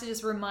me wants to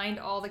just remind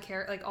all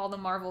the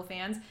Marvel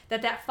fans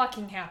that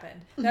fucking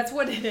happened. That's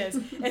what it is.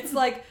 It's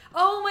like,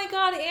 oh my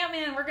god,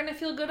 Ant-Man, we're gonna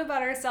feel good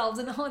about ourselves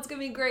and oh, it's gonna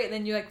be great. And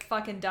then you like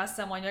fucking dust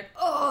someone. You're like,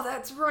 oh,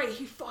 that's right,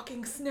 he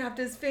fucking snapped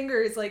his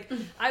fingers. Like,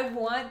 I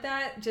want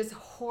that just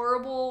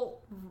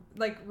horrible,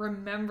 like,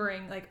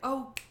 remembering, like,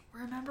 oh,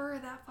 remember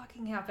that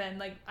fucking happened.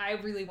 Like, I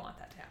really want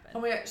that to happen. Oh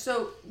my god,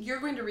 so you're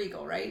going to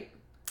Regal, right?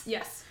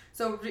 Yes.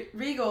 So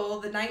Regal,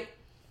 the night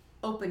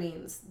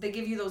openings, they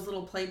give you those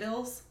little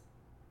playbills.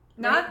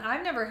 Right?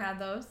 I've never had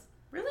those.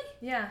 Really?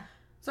 Yeah.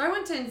 So I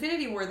went to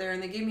Infinity War there,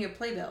 and they gave me a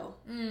playbill,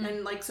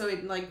 and like so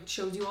it like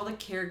shows you all the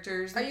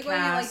characters. Are you going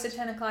to like the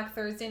 10:00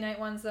 Thursday night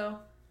ones though?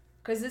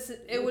 Because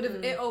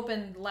it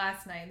opened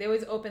last night. They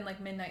always open like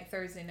midnight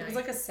Thursday night. It was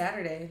like a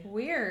Saturday.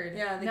 Weird.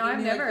 Yeah. They gave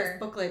me like this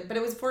booklet, but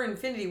it was for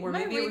Infinity War.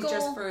 Maybe it was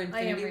just for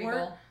Infinity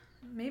War.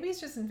 Maybe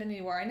it's just Infinity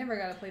War. I never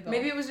got a playbill.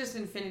 Maybe it was just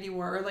Infinity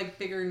War or like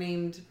bigger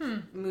named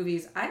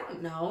movies. I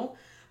don't know.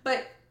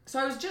 But so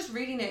I was just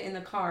reading it in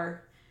the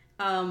car,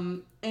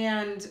 and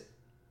it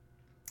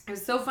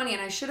was so funny.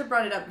 And I should have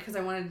brought it up because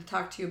I wanted to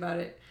talk to you about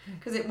it.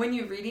 Because when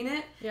you're reading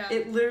it,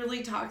 it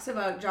literally talks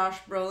about Josh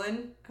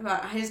Brolin,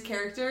 about his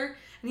character,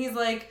 and he's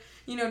like,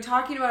 you know,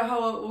 talking about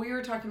how we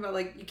were talking about,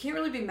 like, you can't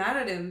really be mad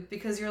at him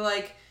because you're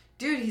like,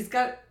 dude, he's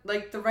got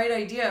like the right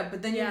idea,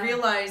 but then you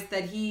realize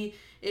that he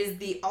is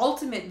the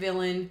ultimate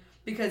villain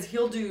because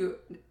he'll do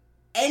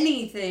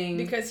anything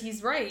because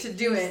he's right to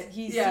do it.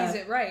 He sees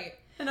it right.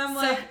 And I'm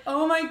like,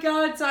 oh my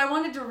god. So I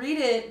wanted to read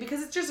it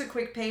because it's just a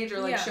quick page or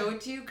like show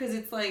it to you because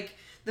it's like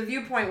the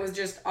viewpoint was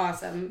just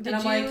awesome.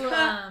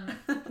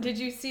 Did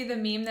you see the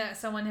meme that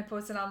someone had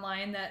posted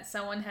online that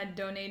someone had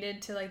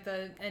donated to like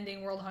the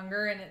ending world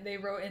hunger and they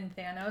wrote in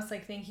Thanos,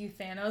 like, thank you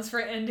Thanos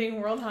for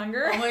ending world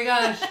hunger? Oh my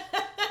gosh.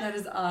 That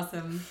is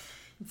awesome.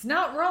 It's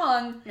not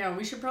wrong. Yeah,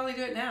 we should probably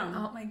do it now.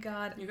 Oh my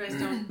god. You guys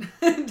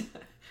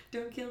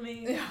don't kill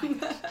me.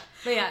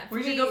 But yeah,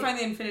 we should go find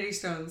the Infinity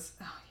Stones.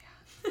 Oh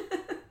yeah.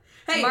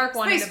 Hey, Mark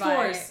wanted Space to buy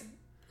Force. It.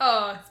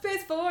 Oh,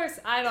 Space Force.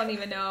 I don't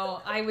even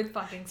know. I would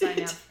fucking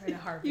sign up in a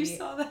heartbeat. You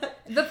saw that?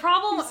 The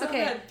problem, you saw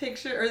that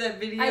picture or that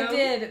video? I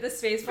did. The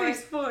Space Force.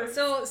 Space Force.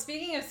 So,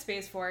 speaking of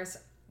Space Force,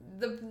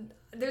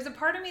 there's a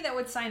part of me that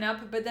would sign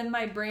up, but then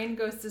my brain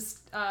goes to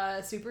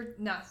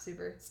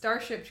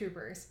Starship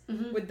Troopers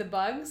with the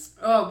bugs.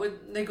 Oh,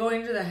 would they go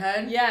into the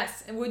head?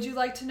 Yes. And would you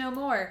like to know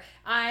more?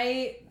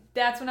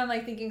 That's when I'm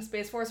like thinking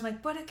Space Force. I'm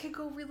like, but it could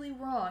go really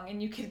wrong,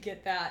 and you could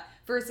get that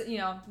first, you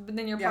know. But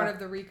then you're part of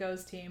the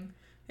Rico's team.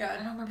 Yeah,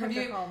 I don't remember what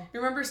they're called. You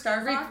remember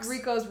Star Fox?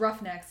 Rico's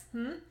Roughnecks.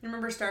 You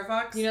remember Star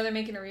Fox? You know they're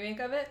making a remake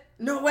of it?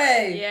 No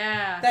way!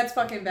 Yeah. That's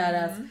fucking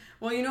badass.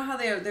 Well, you know how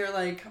they're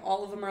like,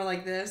 all of them are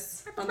like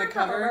this on the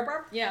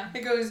cover? Yeah.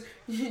 It goes,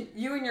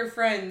 you and your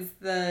friends,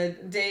 the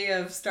day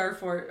of Star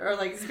Force, or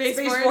like Space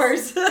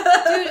Force. Dude,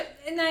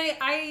 and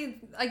I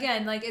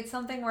again, like, it's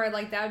something where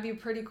like that would be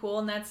pretty cool,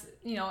 and that's,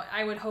 you know,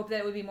 I would hope that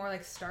it would be more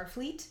like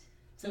Starfleet.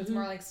 So it's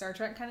more like Star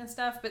Trek kind of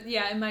stuff. But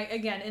yeah,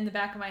 in the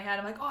back of my head,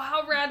 I'm like, oh,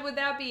 how rad would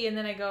that be? And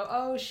then I go,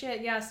 oh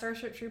shit, yeah,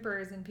 Starship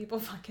Troopers, and people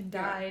fucking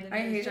died,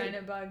 and there's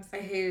giant bugs. I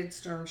hated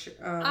Starship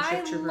Troopers.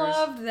 I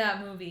loved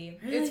that movie.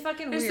 Really? It's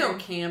fucking weird. It's so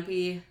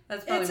campy.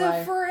 That's probably why.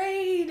 It's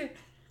afraid.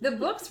 The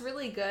book's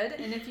really good,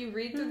 and if you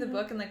read through the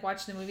book and like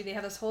watch the movie, they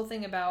have this whole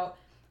thing about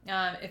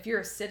if you're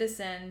a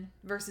citizen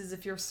versus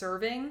if you're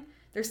serving.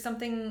 There's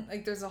something,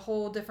 like, there's a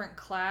whole different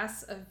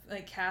class of,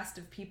 like, cast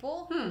of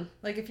people.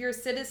 Like, if you're a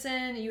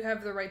citizen, you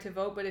have the right to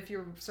vote, but if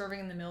you're serving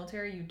in the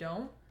military, you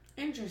don't.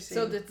 Interesting.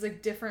 So there's,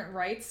 like, different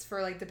rights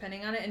for, like,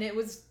 depending on it. And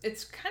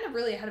it's kind of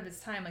really ahead of its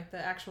time, like,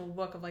 the actual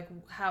book of, like,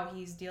 how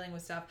he's dealing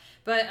with stuff.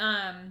 But,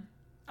 I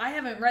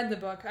haven't read the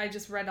book. I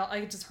just heard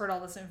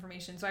all this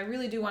information. So I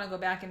really do want to go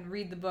back and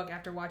read the book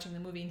after watching the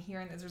movie and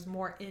hearing that there's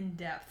more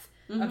in-depth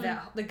of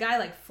that. The guy,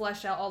 like,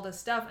 fleshed out all this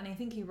stuff, and I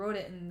think he wrote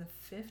it in the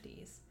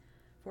 50s.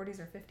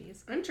 40s or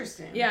 50s.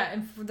 Interesting. Yeah,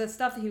 and for the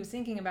stuff that he was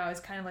thinking about is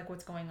kind of like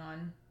what's going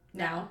on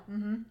now.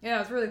 Yeah, it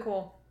was really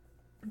cool.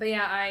 But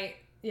yeah, I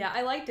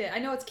liked it. I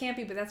know it's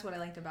campy, but that's what I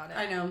liked about it.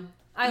 I know.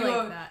 I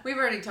like that. We've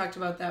already talked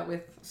about that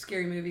with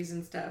scary movies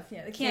and stuff.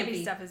 Yeah, the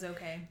campy stuff is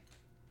okay.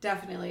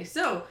 Definitely.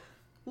 So,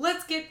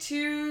 let's get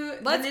to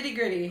the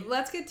nitty-gritty.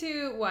 Let's get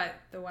to what?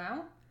 The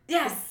WoW?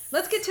 Yes!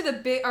 Let's get to the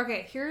big...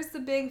 Okay, here's the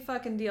big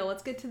fucking deal.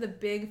 Let's get to the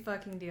big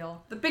fucking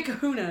deal. The big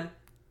kahuna.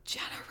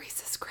 Jenna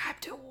resubscribed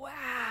to WoW.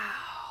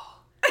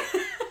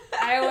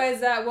 I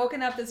was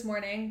woken up this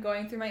morning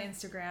going through my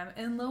Instagram,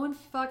 and lo and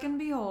fucking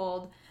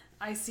behold,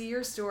 I see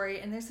your story,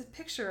 and there's a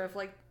picture of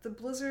like the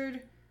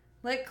Blizzard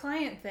like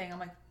client thing. I'm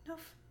like, no,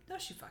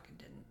 she fucking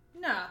didn't.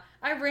 Nah.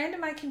 I ran to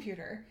my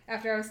computer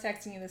after I was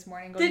texting you this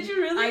morning. Going, did you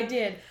really? I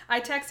did.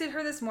 I texted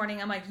her this morning.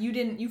 I'm like, you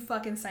didn't. You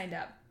fucking signed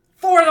up.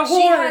 For the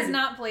Horde! She has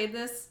not played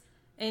this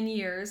in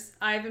years.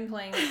 I've been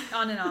playing it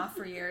on and off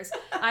for years.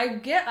 I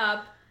get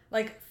up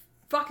like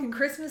fucking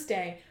Christmas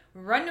Day,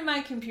 run to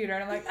my computer,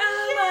 and I'm like,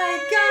 oh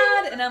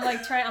my god, and I'm like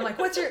that's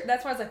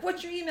why I was like,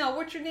 what's your email,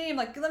 what's your name,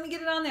 like, let me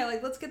get it on there,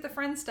 like, let's get the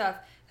friend stuff.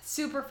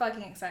 Super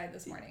fucking excited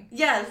this morning.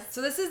 Yes. So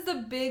this is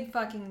the big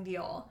fucking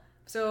deal.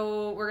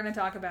 So we're gonna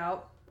talk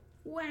about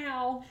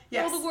Wow.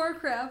 Yes. World of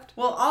Warcraft.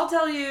 Well, I'll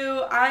tell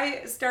you,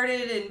 I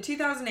started in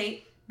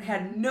 2008. I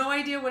had no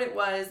idea what it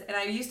was, and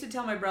I used to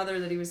tell my brother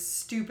that he was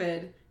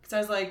stupid. Because I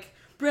was like,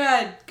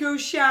 Brad, go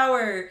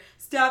shower.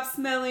 Stop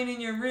smelling in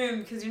your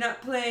room because you're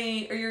not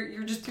playing, or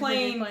you're just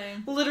playing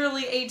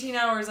literally 18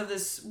 hours of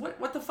this.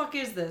 What the fuck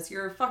is this?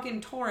 You're a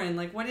fucking Tauren.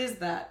 Like, what is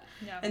that?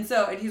 Yeah. And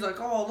he's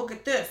like, oh, look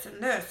at this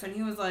and this. And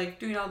he was like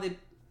doing all the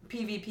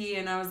PvP,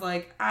 and I was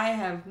like, I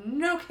have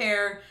no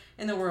care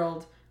in the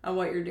world on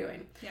what you're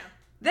doing. Yeah.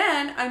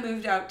 Then I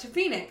moved out to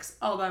Phoenix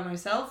all by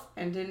myself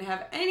and didn't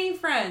have any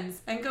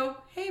friends and go,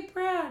 hey,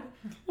 Brad,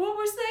 what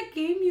was that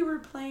game you were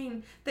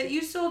playing that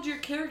you sold your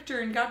character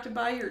and got to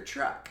buy your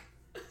truck?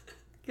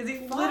 Because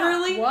he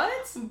literally...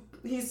 What?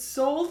 He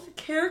sold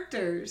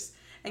characters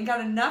and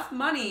got enough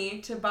money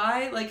to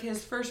buy, like,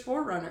 his first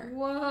Forerunner.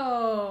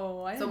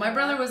 Whoa. So my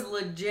brother was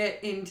legit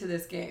into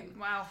this game.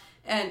 Wow.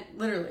 And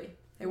literally,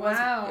 it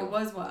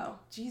was WoW.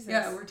 Jesus.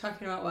 Yeah, we're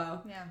talking about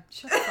WoW. Yeah.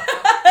 Shut the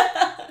fuck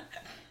up.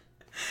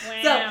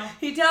 Wow. So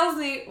he tells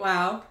me,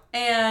 wow,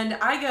 and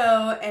I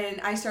go and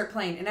I start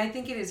playing, and I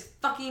think it is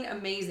fucking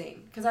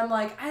amazing because I'm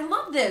like, I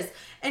love this.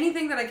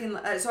 Anything that I can.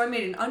 So I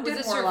made an undead warlock. Was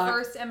this your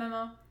first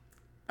MMO?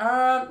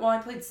 Well, I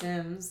played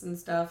Sims and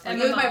stuff. Like,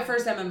 it was my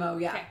first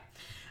MMO, yeah.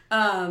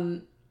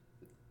 Okay.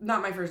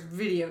 Not my first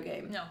video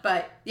game. No.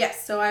 But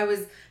yes, so I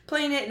was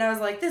playing it and I was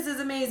like, this is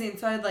amazing.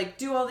 So I'd like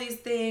do all these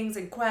things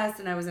and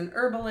quests, and I was an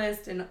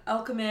herbalist and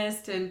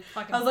alchemist, and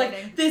fucking I was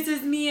like, this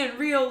is me in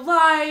real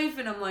life,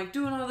 and I'm like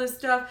doing all this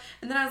stuff.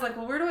 And then I was like,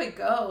 well, where do I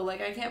go?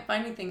 Like, I can't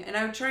find anything. And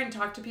I would try and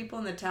talk to people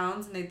in the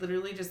towns, and they'd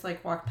literally just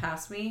like walk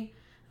past me.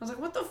 I was like,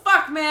 what the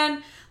fuck,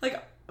 man?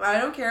 Like, I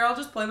don't care. I'll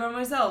just play by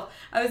myself.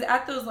 I was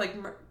at those like,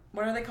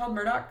 what are they called?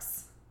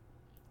 Murdochs?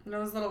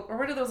 Those little, or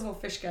what are those little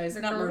fish guys?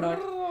 They're not Murdoch.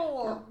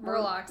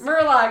 Murlocs.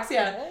 Murlocs,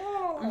 yeah.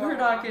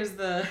 Murdoch is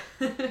the...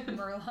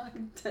 Murloc.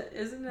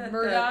 Isn't it?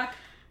 Murdoch.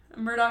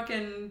 Murdoch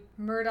and...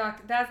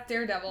 Murdoch. That's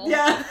Daredevil.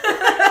 Yeah.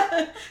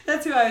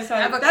 That's who I was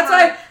talking about.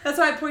 That's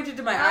why I pointed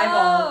to my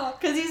eyeball.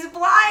 Because he's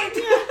blind.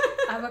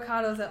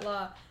 Avocados at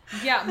law.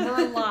 Yeah,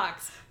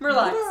 Murlocs.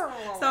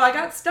 Murlocs. So I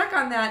got stuck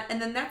on that,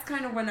 and then that's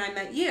kind of when I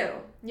met you.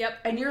 Yep.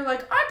 And you're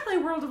like, I play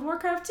World of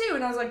Warcraft too.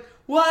 And I was like,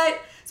 what?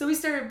 So we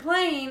started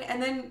playing,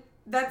 and then...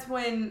 That's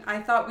when I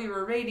thought we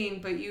were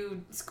raiding, but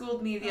you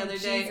schooled me the other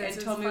day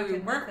and told me we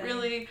weren't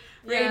really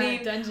raiding.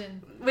 Yeah,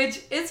 dungeon.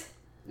 Which is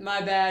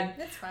my bad.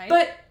 That's fine.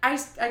 But I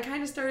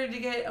kind of started to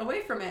get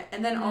away from it.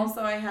 And then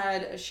also I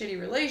had a shitty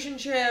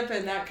relationship,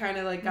 and that kind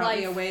of like got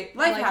me away.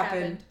 Life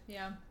happened.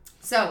 Yeah.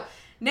 So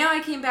now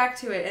I came back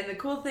to it, and the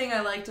cool thing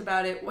I liked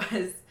about it was,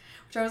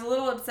 which I was a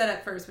little upset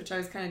at first, which I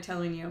was kind of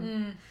telling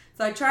you.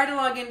 So I tried to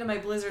log into my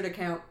Blizzard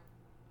account,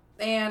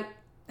 and...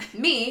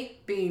 me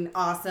being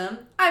awesome,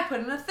 I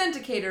put an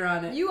authenticator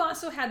on it. You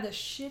also had the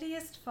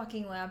shittiest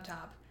fucking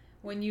laptop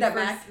when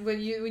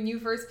you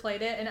first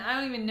played it, and I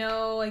don't even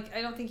know, like, I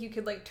don't think you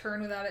could like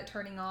turn without it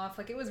turning off.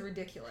 Like, it was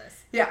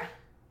ridiculous. Yeah.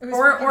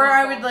 Or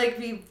I would like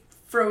be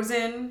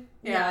frozen.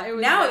 Yeah. It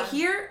was now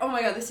here, oh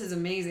my god, this is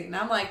amazing.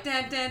 I'm like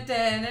dun, dun,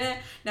 dun, dun.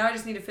 Now I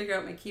just need to figure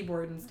out my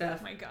keyboard and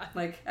stuff. Oh my god.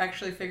 Like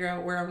actually figure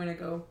out where I'm gonna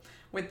go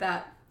with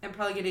that, and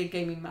probably get a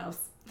gaming mouse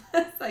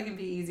so I can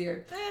be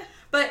easier.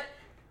 But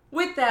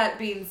with that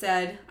being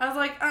said, I was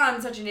like, I'm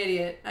such an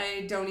idiot.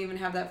 I don't even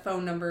have that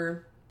phone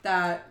number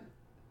that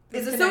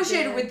is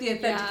associated with the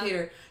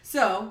authenticator. Yeah.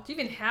 So... Do you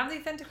even have the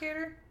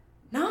authenticator?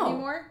 No.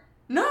 Anymore?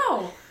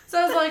 No. So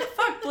I was like,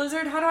 fuck,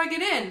 Blizzard, how do I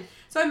get in?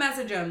 So I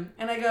message them,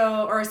 and I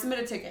go, or I submit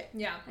a ticket.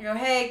 Yeah. I go,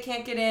 hey,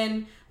 can't get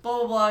in, blah,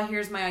 blah, blah,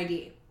 here's my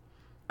ID.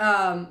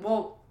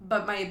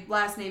 But my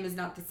last name is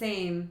not the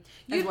same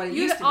as what it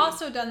used to be. You'd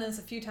also done this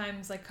a few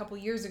times, like a couple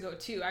years ago,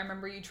 too. I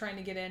remember you trying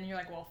to get in, and you're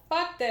like, well,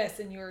 fuck this,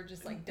 and you were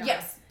just like, done.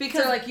 Yes,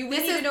 because so, like, we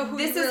need to know who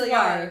you really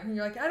are. And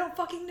you're like, I don't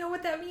fucking know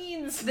what that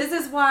means. This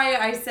is why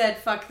I said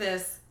fuck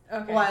this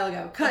a while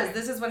ago, because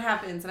this is what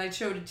happens, and I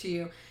showed it to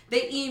you.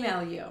 They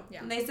email you,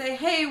 and they say,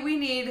 hey, we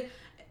need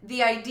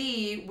the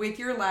ID with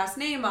your last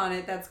name on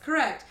it that's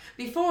correct.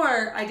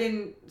 Before, I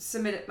didn't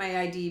submit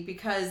my ID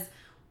because...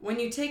 When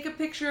you take a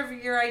picture of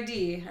your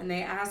ID and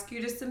they ask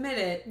you to submit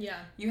it,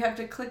 you have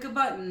to click a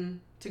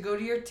button to go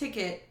to your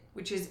ticket,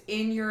 which is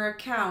in your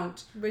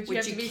account, which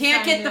you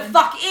can't get the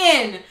fuck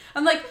in.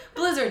 I'm like,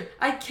 Blizzard,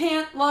 I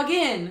can't log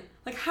in.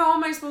 Like, how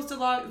am I supposed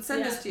to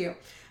send this to you?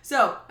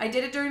 So, I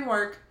did it during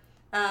work,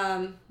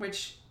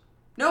 which,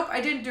 nope,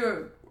 I didn't do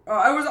it.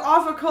 I was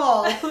off a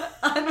call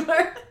on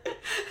work.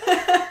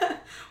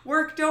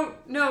 Work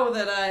don't know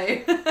that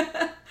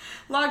I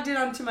logged in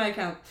onto my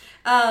account.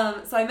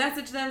 So I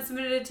messaged them,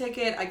 submitted a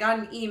ticket. I got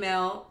an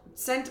email,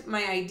 sent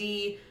my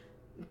ID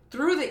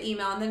through the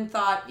email, and then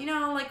thought,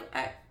 like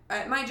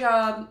at my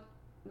job,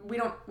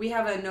 we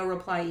have a no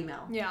reply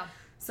email. Yeah.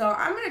 So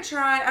I'm going to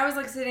try, I was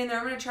like sitting there,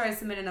 I'm going to try to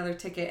submit another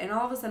ticket. And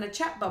all of a sudden a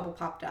chat bubble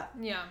popped up.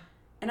 Yeah.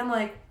 And I'm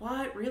like,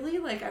 what? Really?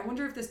 Like, I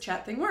wonder if this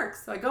chat thing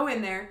works. So I go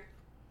in there.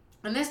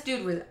 And this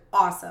dude was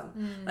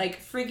awesome.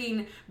 Like,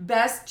 freaking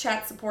best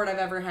chat support I've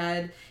ever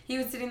had. He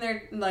was sitting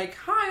there like,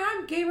 hi,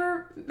 I'm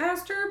Gamer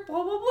Master,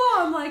 blah, blah,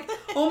 blah. I'm like,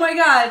 oh my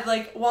God.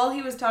 Like, while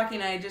he was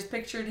talking, I just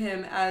pictured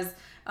him as,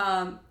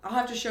 I'll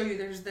have to show you,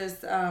 there's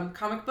this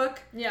comic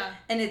book. Yeah.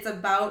 And it's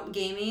about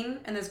gaming.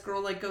 And this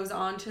girl, like, goes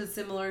on to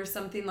similar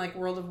something like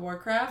World of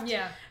Warcraft.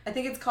 Yeah. I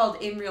think it's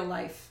called In Real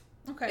Life.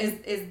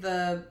 Okay. Is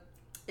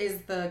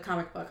the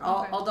comic book.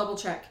 I'll double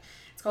check.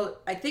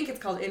 I think it's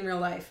called In Real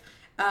Life.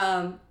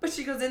 But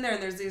she goes in there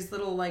and there's these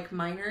little like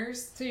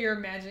miners. So you're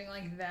imagining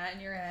like that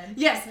in your head?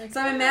 Yes. Like, so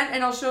I'm imagining,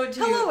 and I'll show it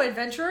to you. Hello,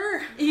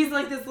 adventurer. He's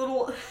like this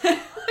little,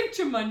 like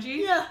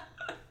Jumanji. Yeah.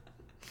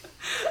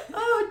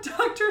 Oh,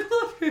 Dr.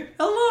 Lover.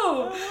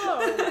 Hello.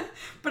 Hello.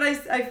 But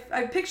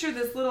I picture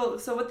this little,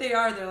 so what they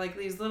are, they're like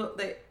these little,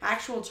 the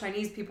actual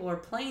Chinese people are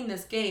playing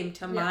this game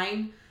to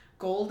mine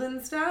gold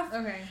and stuff.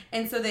 Okay.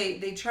 And so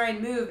they try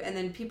and move, and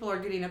then people are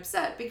getting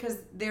upset because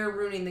they're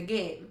ruining the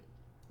game.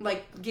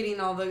 Like,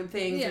 getting all the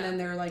things, and then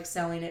they're, like,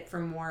 selling it for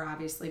more,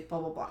 obviously, blah,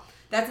 blah, blah.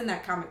 That's in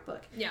that comic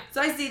book. Yeah. So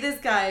I see this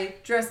guy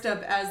dressed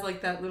up as,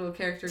 like, that little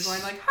character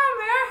going, like, how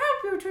may I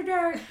help you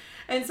today?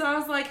 And so I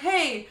was like,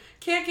 hey,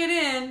 can't get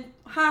in.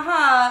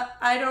 Haha,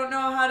 I don't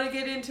know how to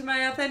get into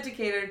my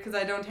authenticator because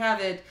I don't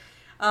have it.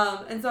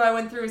 And so I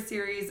went through a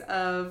series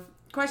of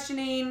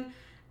questioning,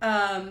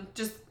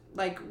 just,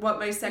 like, what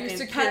my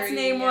second pet's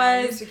name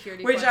was,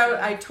 which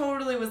I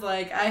totally was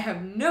like, I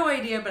have no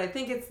idea, but I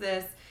think it's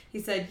this. He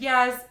said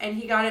yes, and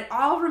he got it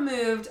all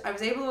removed. I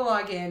was able to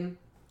log in.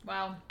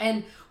 Wow.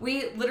 And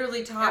we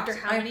literally talked. After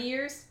how many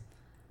years?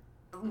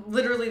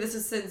 Literally, this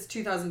is since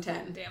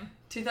 2010. Damn.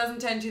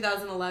 2010,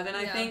 2011,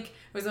 I think,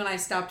 was when I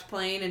stopped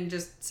playing and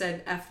just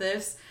said, F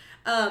this.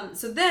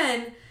 So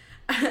then,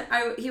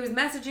 he was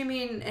messaging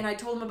me, and I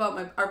told him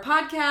about our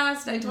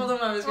podcast. I told him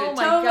I was going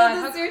to tell him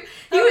about this.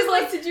 He was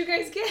like, did you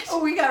guys get?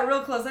 Oh, we got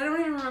real close. I don't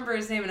even remember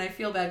his name, and I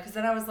feel bad, because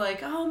then I was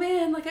like, oh,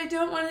 man, like, I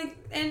don't want to,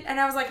 and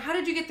I was like, how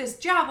did you get this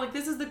job? Like,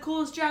 this is the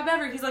coolest job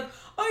ever. He's like,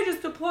 I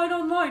just applied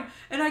online,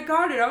 and I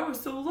got it. I was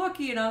so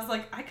lucky, and I was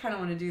like, I kind of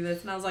want to do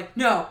this, and I was like,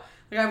 no,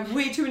 like, I have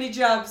way too many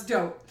jobs,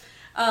 don't.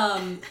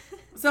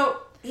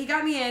 So he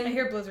got me in. I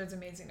hear Blizzard's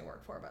amazing to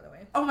work for, by the way.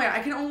 Oh my, I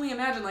can only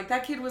imagine. Like,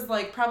 that kid was,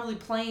 like, probably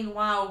playing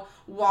WoW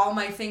while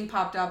my thing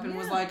popped up and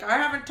was like, I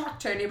haven't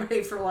talked to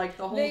anybody for, like,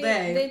 the whole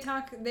day.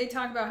 They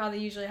talk about how they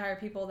usually hire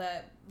people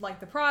that like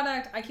the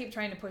product. I keep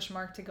trying to push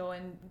Mark to go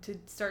in to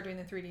start doing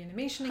the 3D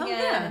animation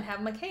again and have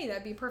him like, hey,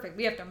 that'd be perfect.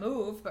 We have to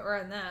move, but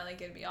rather than that,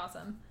 like, it'd be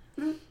awesome.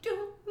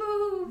 Don't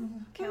move.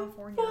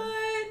 California.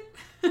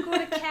 What? Go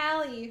to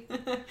Cali.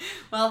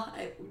 Well,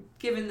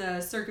 given the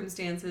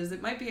circumstances,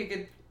 it might be a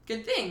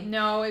good thing.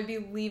 No, it'd be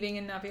leaving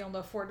and not being able to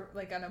afford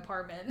like an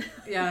apartment.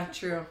 Yeah,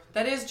 true.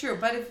 That is true.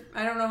 But if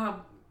I don't know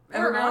how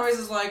everyone always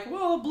is like,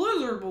 well,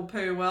 Blizzard will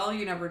pay well.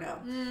 You never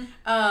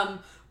know.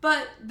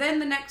 But then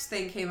the next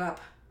thing came up.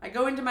 I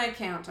go into my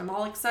account. I'm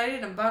all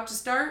excited. I'm about to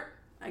start.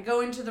 I go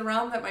into the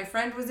realm that my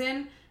friend was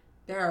in.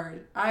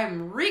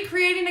 I'm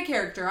recreating a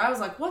character. I was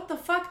like, what the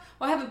fuck?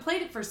 Well, I haven't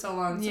played it for so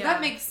long. So that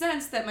makes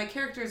sense that my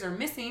characters are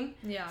missing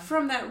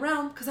from that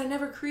realm because I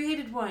never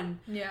created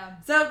one. Yeah.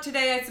 So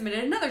today I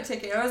submitted another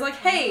ticket. I was like,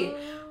 hey,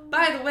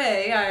 by the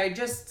way, I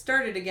just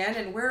started again,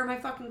 and where are my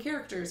fucking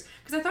characters?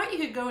 Because I thought you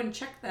could go and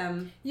check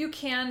them. You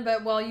can,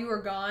 but while you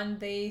were gone,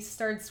 they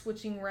started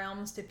switching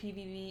realms to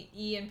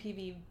PvE and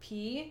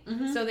PvP.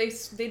 Mm-hmm. So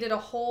they did a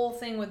whole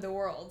thing with the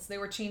worlds. They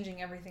were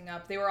changing everything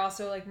up. They were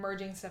also like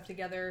merging stuff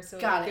together. So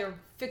they were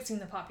fixing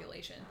the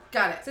population.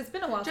 Got it. So it's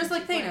been a while. Just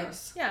like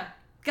Thanos. Yeah.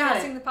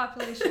 Fixing the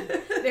population.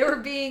 They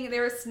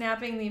were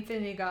snapping the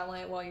Infinity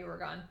Gauntlet while you were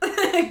gone.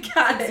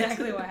 Got it.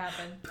 Exactly what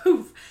happened.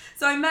 Poof.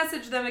 So I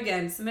messaged them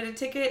again, submit a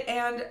ticket,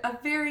 and a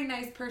very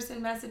nice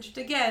person messaged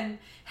again.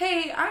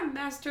 Hey, I'm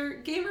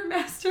Gamer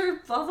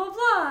Master, blah, blah,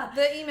 blah.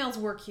 The emails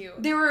were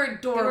cute. They were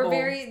adorable.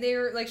 They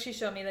were like she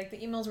showed me, like the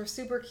emails were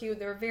super cute.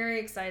 They were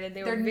very excited.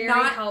 They're very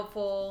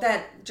helpful.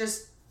 That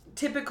just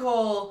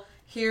typical,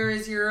 here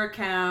is your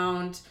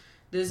account.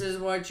 This is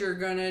what you're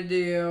gonna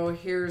do.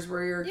 Here's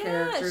where your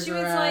characters are at. Yeah, she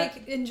was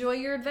like, enjoy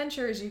your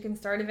adventures. You can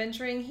start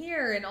adventuring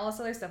here and all this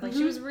other stuff. Like,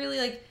 she was really,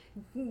 like,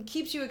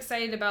 keeps you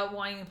excited about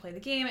wanting to play the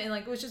game. And,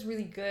 like, it was just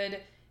really good,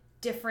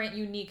 different,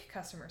 unique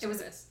customer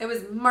service. It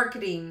was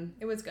marketing.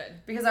 It was good.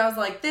 Because I was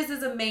like, this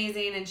is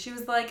amazing. And she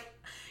was like,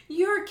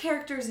 your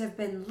characters have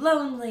been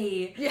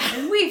lonely. Yeah.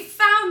 And we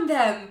found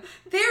them.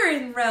 They're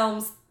in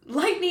realms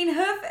Lightning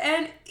Hoof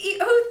and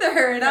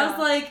Uther. And I was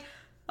like,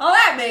 oh,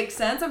 that makes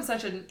sense. I'm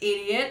such an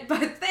idiot,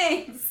 but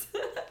thanks.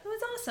 It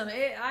was awesome.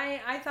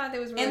 I thought that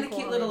was really cool. And the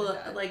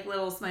cute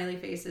little smiley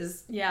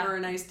faces were a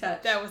nice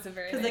touch. That was a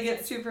very nice because they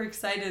get super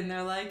excited and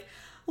they're like,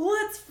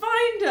 let's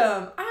find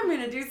them. I'm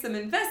gonna do some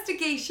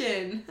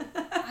investigation.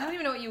 I don't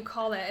even know what you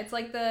call that. It's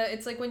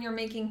like when you're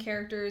making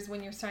characters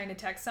when you're trying to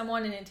text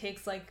someone and it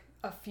takes like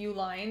a few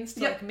lines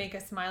to like make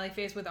a smiley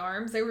face with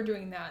arms. They were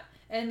doing that.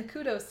 And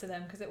kudos to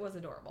them because it was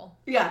adorable.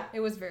 Yeah. It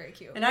was very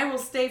cute. And I will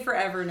stay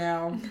forever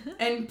now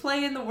and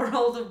play in the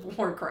world of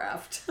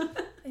Warcraft.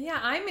 Yeah,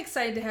 I'm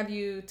excited to have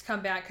you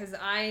come back because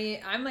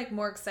I'm like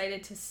more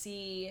excited to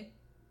see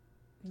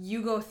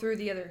you go through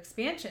the other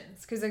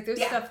expansions, because like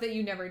there's stuff that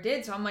you never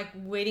did, so I'm like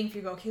waiting for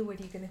you to go, okay, what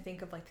are you going to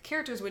think of like the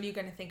characters, what are you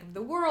going to think of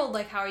the world,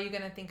 like how are you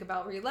going to think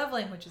about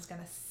re-leveling, which is going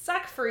to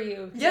suck for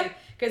you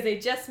because they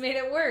just made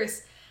it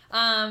worse.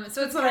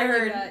 So it's what I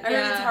heard. I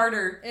heard it's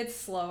harder. It's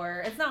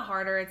slower. It's not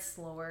harder, it's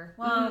slower.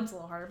 Well, it's a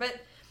little harder, but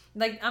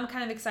like I'm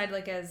kind of excited,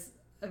 like as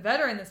a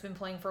veteran that's been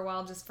playing for a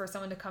while, just for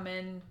someone to come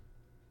in,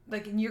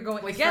 like, and you're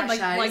going with again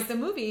like the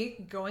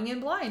movie, going in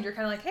blind. You're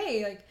kind of like,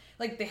 hey,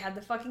 like they had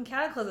the fucking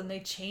Cataclysm. They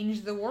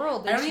changed the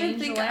world. They I don't even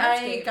think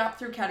I got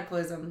through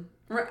Cataclysm.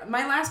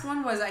 My last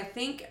one was, I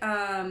think,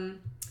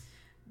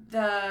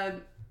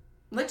 the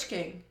Lich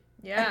King.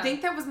 Yeah. I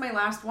think that was my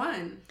last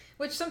one.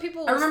 Which some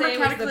people will I remember say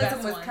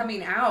Cataclysm was was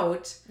coming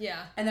out.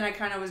 Yeah. And then I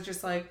kind of was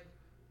just like...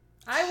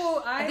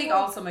 I think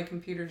also my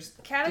computer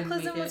just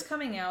Cataclysm was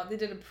coming out. They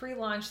did a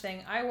pre-launch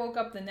thing. I woke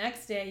up the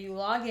next day, you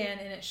log in,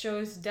 and it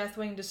shows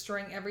Deathwing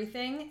destroying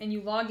everything, and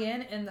you log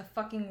in, and the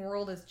fucking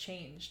world has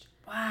changed.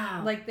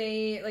 Wow. Like,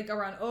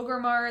 around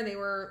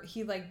Ogremar,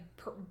 he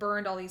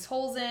burned all these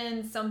holes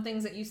in. Some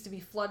things that used to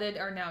be flooded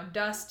are now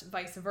dust,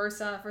 vice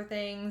versa for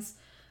things.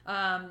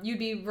 You'd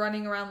be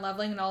running around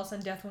leveling, and all of a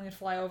sudden Deathwing would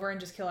fly over and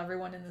just kill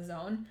everyone in the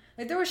zone.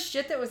 Like, there was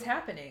shit that was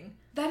happening.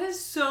 That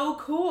is so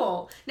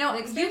cool. Now, the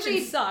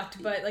expansion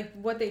sucked, but like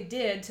what they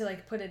did to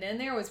like put it in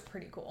there was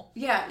pretty cool.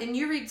 Yeah, and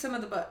you read some of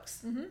the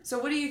books. Mm-hmm. So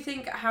what do you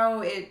think,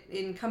 how it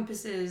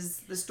encompasses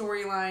the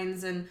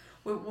storylines, and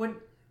what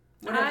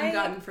have you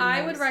gotten from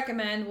I would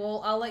recommend,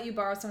 I'll let you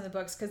borrow some of the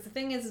books, because the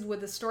thing is with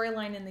the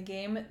storyline in the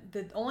game,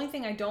 the only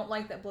thing I don't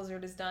like that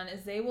Blizzard has done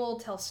is they will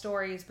tell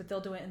stories, but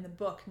they'll do it in the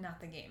book, not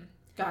the game.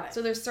 Got it.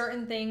 So there's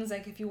certain things,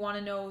 like if you want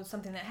to know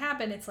something that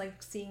happened, it's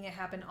like seeing it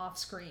happen off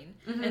screen.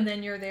 Mm-hmm. And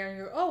then you're there and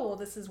you're, oh, well,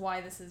 this is why,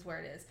 this is where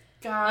it is.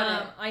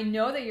 Got it. I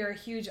know that you're a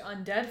huge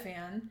Undead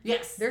fan.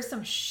 Yes. There's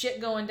some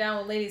shit going down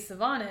with Lady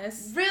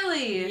Sylvanas.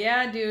 Really?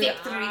 Yeah, dude.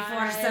 Victory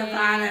for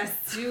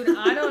Sylvanas. Dude,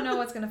 I don't know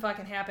what's going to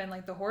fucking happen.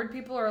 Like, the Horde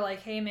people are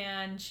like, hey,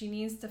 man, she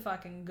needs to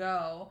fucking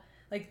go.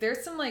 Like,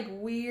 there's some, like,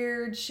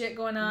 weird shit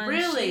going on.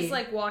 Really? She's,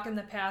 like, walking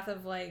the path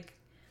of, like...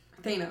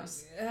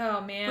 Thanos.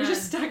 Oh man, we're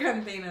just stuck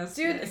on Thanos,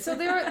 dude. Today. So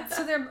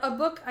there a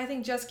book I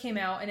think just came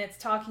out, and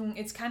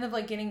it's kind of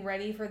like getting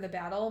ready for the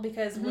battle,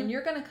 because when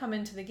you're gonna come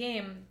into the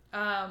game,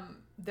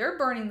 they're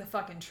burning the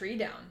fucking tree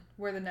down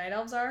where the Night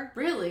Elves are.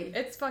 Really?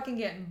 It's fucking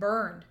getting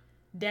burned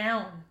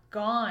down,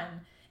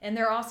 gone, and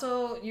they're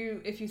also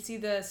if you see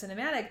the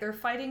cinematic, they're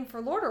fighting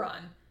for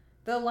Lordaeron.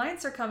 The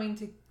Alliance are coming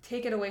to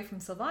take it away from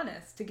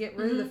Sylvanas, to get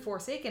rid of the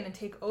Forsaken and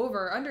take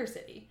over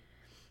Undercity.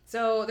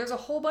 So there's a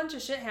whole bunch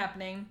of shit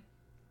happening.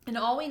 And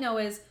all we know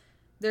is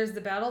there's the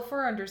battle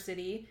for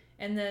Undercity,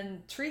 and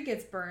then tree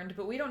gets burned,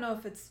 but we don't know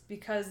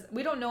if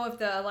we don't know if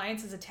the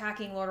Alliance is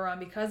attacking Lordaeron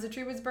because the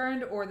tree was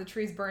burned, or the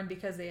tree's burned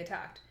because they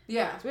attacked.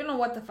 Yeah. So we don't know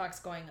what the fuck's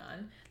going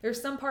on.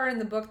 There's some part in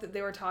the book that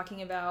they were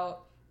talking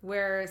about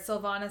where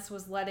Sylvanas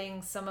was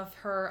letting some of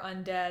her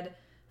undead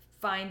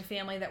find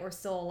family that were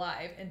still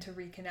alive and to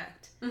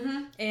reconnect.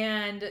 Mm-hmm.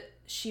 And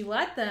she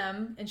let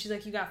them, and she's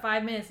like, you got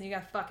 5 minutes and you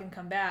got to fucking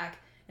come back.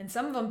 And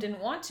some of them didn't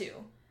want to.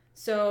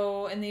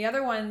 So, and the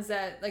other ones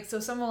that, like, so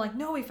some were like,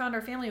 no, we found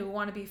our family, we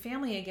want to be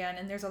family again.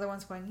 And there's other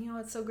ones going,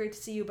 it's so great to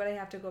see you, but I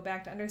have to go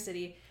back to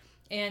Undercity.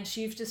 And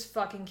she's just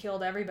fucking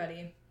killed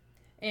everybody.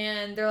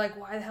 And they're like,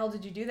 why the hell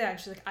did you do that? And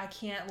she's like, I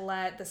can't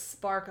let the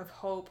spark of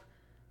hope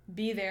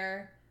be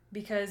there,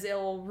 because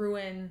it'll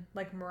ruin,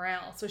 like,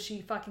 morale. So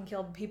she fucking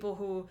killed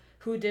people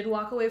who did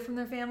walk away from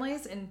their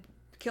families, and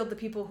killed the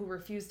people who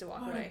refused to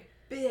walk away.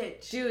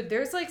 Bitch. Dude,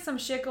 there's like some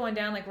shit going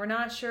down. Like, we're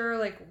not sure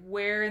like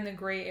where in the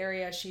gray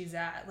area she's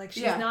at. Like,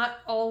 she's not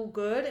all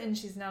good and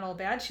she's not all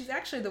bad. She's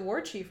actually the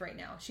war chief right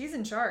now. She's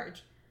in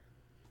charge.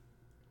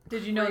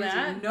 Did you know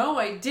that? No,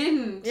 I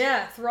didn't.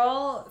 Yeah,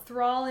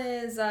 Thrall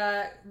is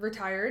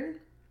retired.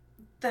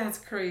 That's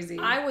crazy.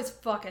 I was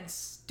fucking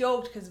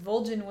stoked because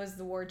Vol'jin was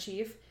the war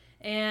chief,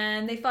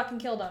 and they fucking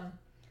killed him.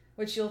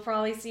 Which you'll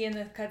probably see in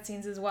the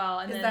cutscenes as well.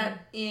 And is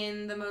that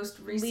in the most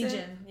recent?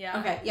 Legion, yeah.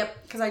 Okay,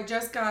 yep. Because I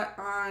just got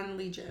on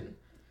Legion.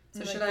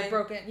 So should I?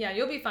 Broken. Yeah,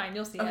 you'll be fine.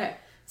 You'll see it.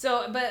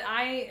 So, but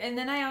I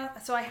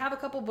have a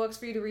couple books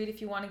for you to read if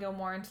you want to go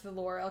more into the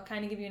lore. I'll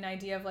kind of give you an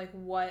idea of like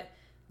what,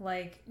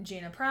 like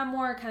Jaina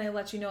Pramor, kind of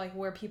let you know like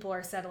where people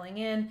are settling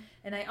in.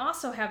 And I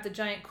also have the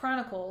Giant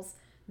Chronicles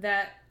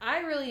that I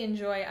really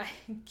enjoy. I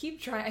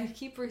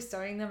keep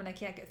restarting them and I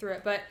can't get through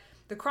it. But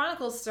the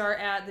Chronicles start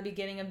at the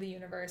beginning of the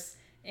universe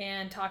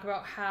and talk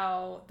about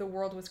how the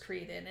world was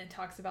created, and it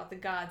talks about the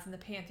gods and the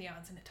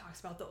pantheons, and it talks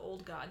about the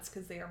old gods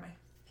because they are my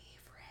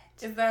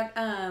favorite. Is that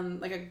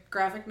like a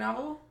graphic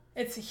novel?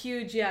 It's a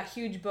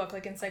huge book,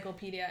 like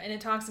encyclopedia, and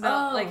it talks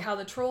about like how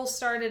the trolls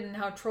started and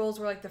how trolls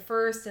were like the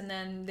first, and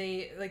then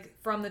they like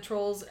from the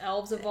trolls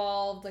elves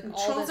evolved, like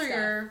all trolls this are stuff.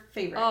 your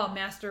favorite. Oh,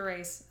 master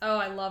race. Oh,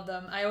 I love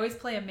them. I always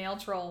play a male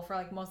troll for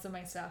like most of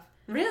my stuff.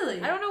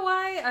 Really? I don't know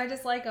why. I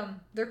just like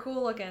them. They're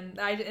cool looking.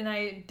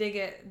 I dig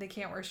it. They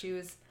can't wear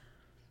shoes.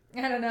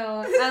 I don't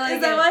know. I like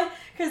Is that why?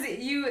 Because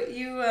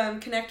you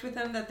connect with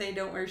them that they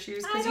don't wear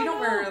shoes? Because you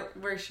don't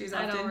wear shoes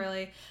often. I don't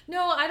really.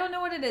 No, I don't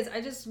know what it is. I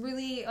just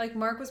really, like,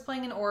 Mark was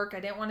playing an orc. I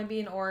didn't want to be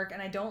an orc,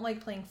 and I don't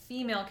like playing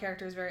female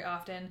characters very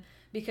often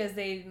because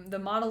the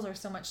models are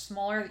so much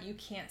smaller that you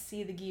can't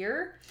see the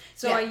gear.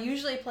 So I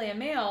usually play a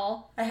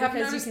male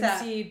because you can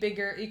see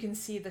bigger, you can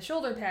see the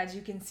shoulder pads,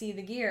 you can see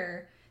the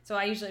gear. So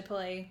I usually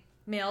play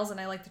males,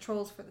 and I like the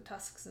trolls for the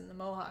tusks and the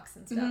mohawks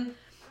and stuff. Mm-hmm.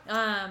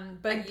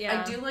 But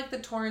I do like the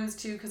Taurens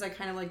too because I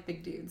kind of like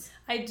big dudes.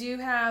 I do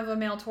have a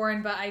male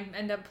Tauren, but I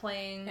end up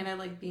playing, and I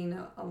like being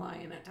a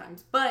lion at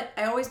times. But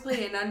I always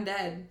play an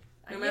undead.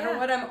 No matter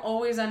what, I'm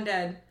always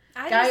undead.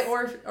 Guy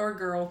or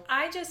girl.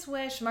 I just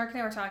wish, Mark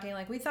and I were talking,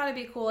 like, we thought it'd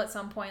be cool at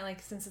some point,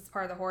 like, since it's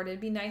part of the Horde, it'd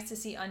be nice to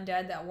see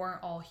undead that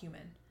weren't all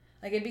human.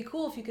 Like, it'd be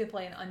cool if you could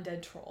play an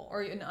undead troll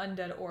or an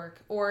undead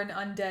orc or an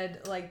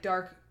undead, like,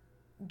 dark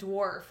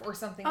dwarf or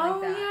something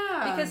like that.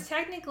 Yeah. Because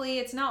technically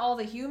it's not all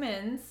the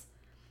humans.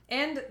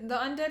 And the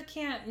undead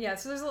can't,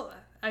 so there's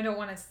I don't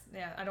want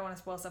to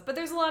spoil stuff, but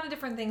there's a lot of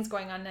different things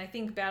going on, and I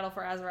think Battle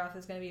for Azeroth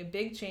is going to be a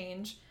big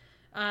change.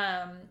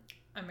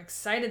 I'm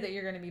excited that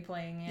you're going to be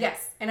playing it.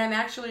 Yes, and I'm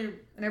actually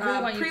and I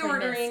really want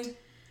you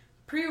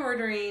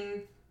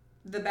pre-ordering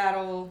the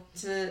battle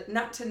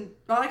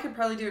I could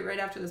probably do it right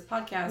after this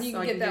podcast. You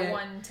can get that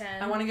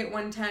 110. I want to get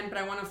 110, but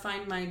I want to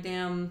find my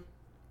damn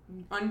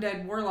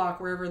undead warlock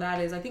wherever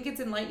that is. I think it's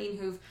in Lightning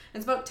Hoof.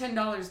 It's about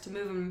 $10 to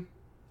move him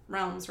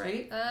realms,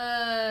 right?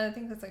 I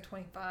think that's like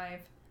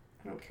 25.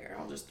 I don't care.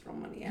 I'll just throw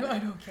money at it. I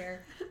don't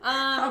care.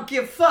 I don't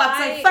give fucks.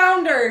 I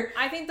found her.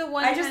 I think the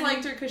one. I just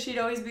liked her because she'd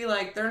always be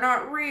like, "They're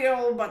not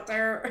real, but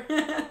they're."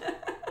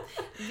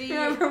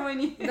 Remember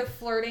when the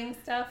flirting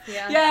stuff?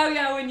 Yeah.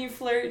 Yeah. When you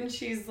flirt and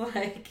she's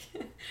like,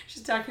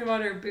 she's talking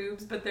about her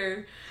boobs, but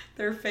they're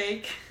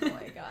fake. Oh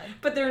my god.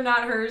 But they're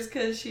not hers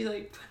because she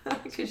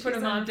put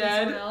them on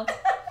dead.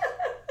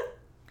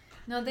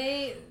 No,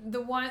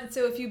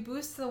 so if you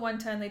boost to the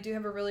 110, they do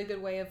have a really good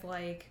way of,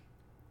 like,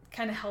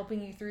 kind of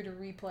helping you through to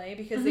replay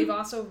because they've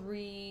also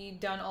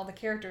redone all the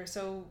characters.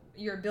 So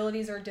your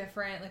abilities are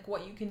different, like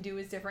what you can do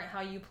is different,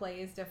 how you play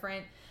is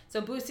different.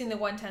 So boosting the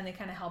 110, they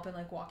kind of help and,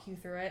 like, walk you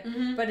through it.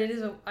 Mm-hmm. But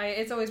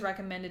it's always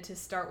recommended to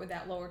start with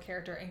that lower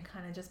character and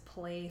kind of just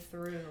play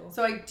through.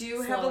 So I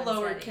do have a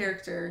lower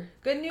character.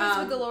 Good news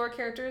with the lower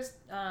characters.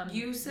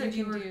 You said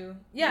you were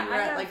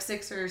at like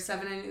 6 or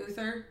 7 in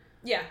Uther.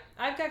 Yeah,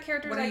 I've got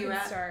characters I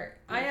can start.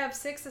 Yeah. I have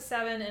 6, a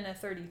 7, and a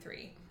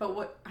 33.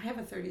 But I have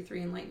a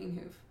 33 in Lightning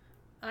Hoof.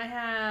 I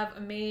have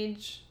a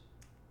mage,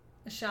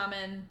 a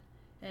shaman,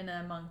 and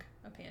a monk,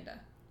 a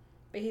panda.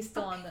 But he's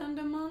still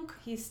monk?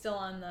 He's still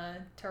on the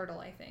turtle,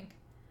 I think.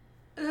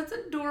 That's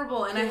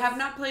adorable, and I have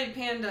not played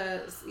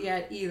pandas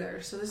yet either,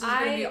 so this is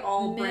going to be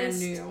all brand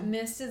new.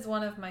 Mist is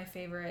one of my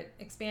favorite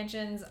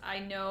expansions. I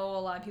know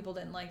a lot of people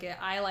didn't like it.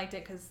 I liked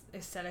it because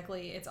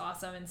aesthetically it's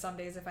awesome, and some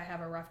days if I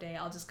have a rough day,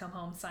 I'll just come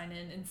home, sign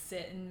in, and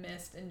sit in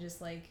Mist and just,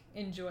 like,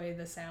 enjoy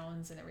the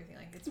sounds and everything.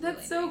 Like, it's really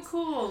nice. That's so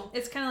cool.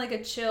 It's kind of like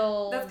a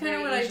chill. That's kind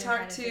of what I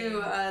talked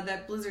to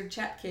that Blizzard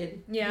chat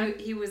kid. Yeah.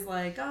 He was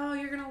like, "Oh,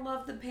 you're going to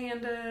love the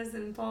pandas,"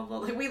 and blah, blah.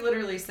 Like, we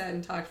literally sat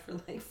and talked for,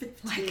 like,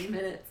 15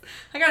 minutes.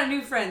 I got a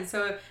new friend,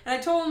 and I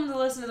told him to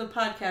listen to the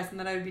podcast and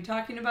that I would be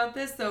talking about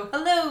this, so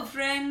hello,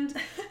 friend.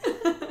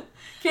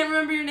 Can't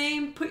remember your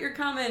name, put your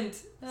comment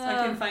so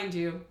I can find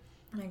you.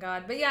 Oh my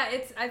god. But yeah,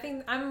 I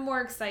think I'm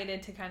more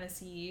excited to kind of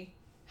see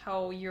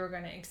how you're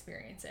going to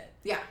experience it.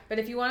 Yeah. But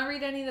if you want to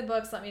read any of the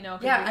books, let me know.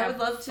 Yeah, I would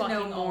love to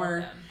know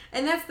more.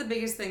 And that's the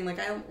biggest thing. Like,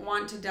 I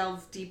want to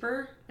delve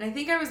deeper. And I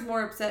think I was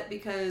more upset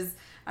because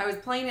I was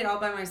playing it all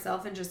by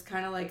myself and just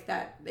kind of like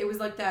that. It was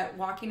like that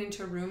walking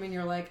into a room and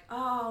you're like,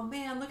 oh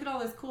man, look at all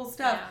this cool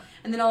stuff. Yeah.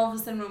 And then all of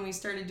a sudden when we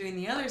started doing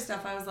the other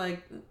stuff, I was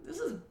like, this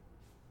is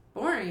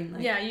boring.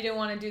 Like, yeah, you didn't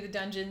want to do the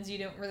dungeons. You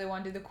don't really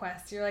want to do the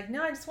quests. You're like,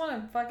 no, I just want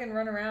to fucking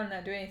run around and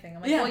not do anything.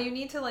 I'm like, well, you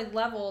need to, like,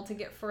 level to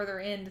get further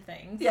into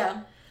things.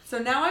 Yeah. So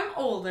now I'm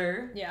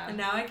older. Yeah. And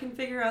now I can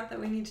figure out that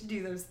we need to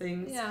do those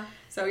things. Yeah.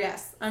 So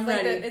yes, I'm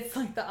ready. It's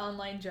like the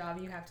online job.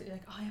 You have to be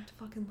like, oh, I have to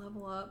fucking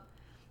level up.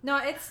 No,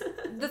 it's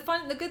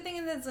the good thing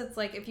is it's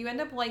like if you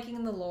end up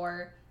liking the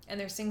lore and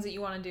there's things that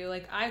you want to do.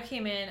 Like, I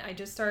came in, I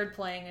just started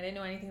playing. I didn't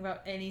know anything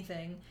about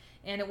anything.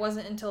 And it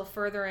wasn't until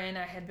further in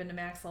I had been to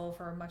max level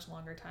for a much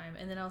longer time.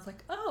 And then I was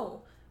like, oh,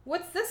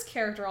 what's this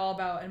character all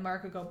about? And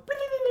Mark would go,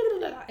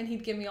 and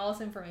he'd give me all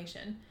this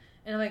information.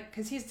 And I'm like,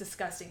 because he's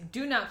disgusting.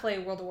 Do not play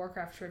World of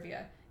Warcraft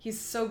trivia. He's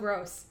so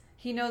gross.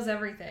 He knows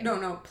everything.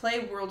 No. Play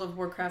World of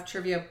Warcraft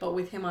trivia, but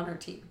with him on our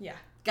team. Yeah.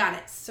 Got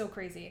it. So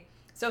crazy.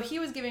 So he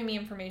was giving me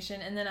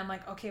information, and then I'm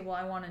like, okay, well,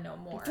 I want to know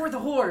more. For the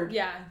Horde.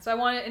 Yeah. So I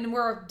wanted, and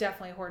we're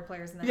definitely Horde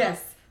players in the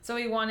house. So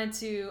I wanted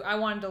to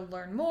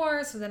learn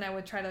more, so then I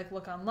would try to, like,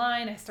 look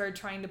online. I started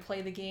trying to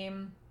play the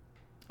game.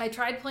 I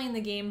tried playing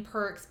the game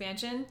per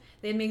expansion.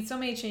 They had made so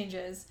many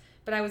changes.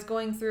 But I was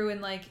going through and,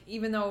 like,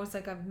 even though it was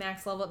like a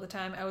max level at the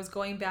time, I was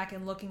going back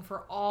and looking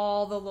for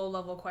all the low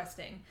level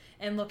questing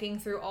and looking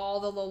through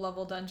all the low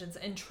level dungeons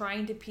and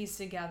trying to piece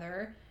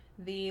together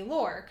the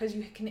lore, because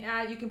you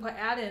can put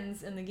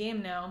add-ins in the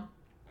game now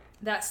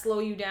that slow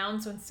you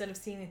down. So instead of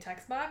seeing the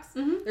text box,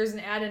 there's an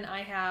add-in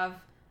I have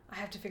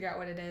to figure out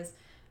what it is.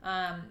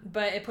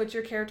 But it puts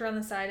your character on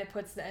the side, it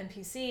puts the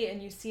NPC,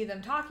 and you see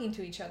them talking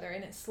to each other,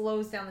 and it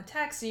slows down the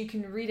text so you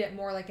can read it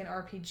more like an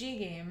RPG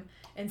game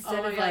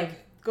instead of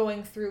like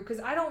going through, because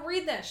I don't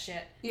read that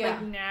shit. Yeah.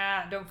 Like,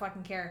 nah, don't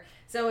fucking care.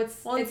 So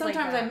it's and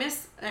sometimes like I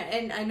miss,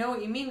 and I know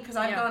what you mean, because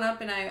I've gone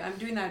up and I'm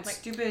doing that like,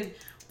 stupid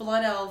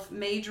blood elf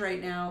mage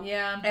right now.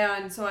 Yeah.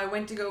 And so I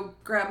went to go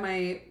grab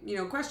my,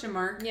 question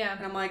mark. Yeah.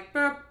 And I'm like,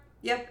 burp.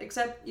 Yep,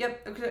 except,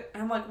 yep. Okay.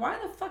 And I'm like, why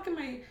the fuck am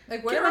I...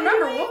 Like, what can't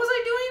remember. What was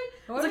I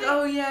doing? I was like,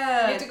 oh,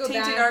 yeah. You have to go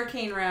Tainted back.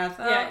 Arcane Wrath.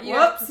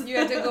 Whoops. You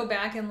have to go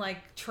back and,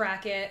 like,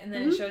 track it, and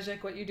then it shows you,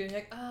 like, what you're doing.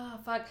 Like, oh,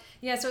 fuck.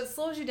 Yeah, so it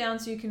slows you down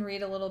so you can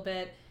read a little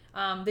bit.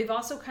 They've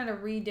also kind of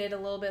redid a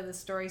little bit of the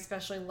story,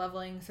 especially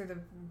leveling through the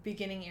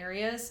beginning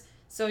areas.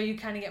 So you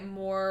kind of get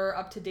more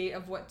up to date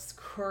of what's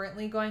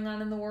currently going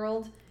on in the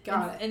world.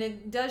 Got it. And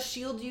it does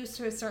shield you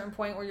to a certain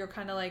point where you're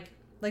kind of like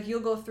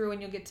you'll go through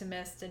and you'll get to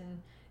Mist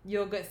and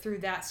you'll get through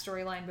that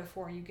storyline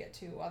before you get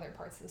to other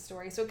parts of the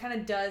story. So it kind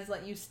of does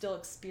let you still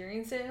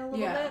experience it a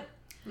little bit.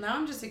 Now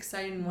I'm just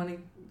excited and want to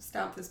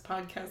stop this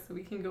podcast so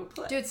we can go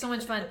play. Dude, it's so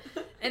much fun.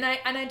 And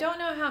I don't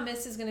know how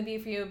Mist is going to be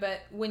for you, but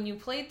when you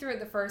played through it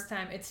the first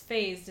time, it's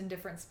phased in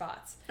different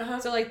spots.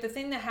 So like the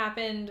thing that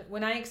happened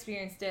when I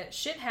experienced it,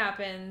 shit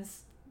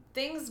happens,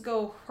 things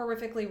go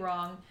horrifically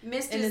wrong.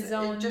 Mist is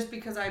just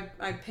because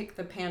I picked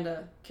the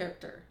panda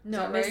character.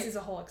 No, Mist is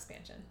a whole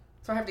expansion.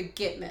 So I have to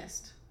get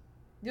Mist.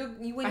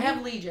 I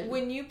have Legion.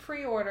 When you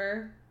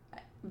pre-order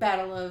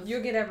Battle of...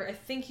 You'll get I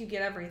think you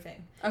get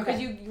everything.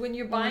 Okay. Because when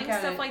you're buying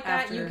stuff like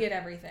that, you get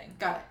everything.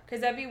 Got it.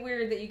 Because that'd be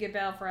weird that you get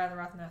Battle for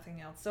Azeroth and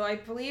nothing else. So I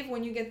believe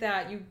when you get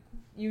that,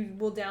 you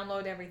will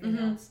download everything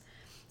else.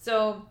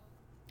 So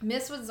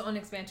Mist was its own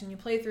expansion. You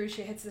play through,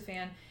 shit hits the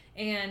fan.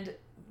 And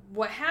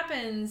what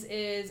happens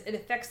is it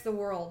affects the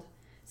world.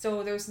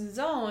 So there's some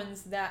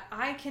zones that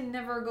I can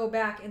never go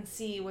back and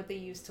see what they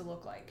used to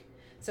look like.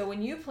 So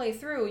when you play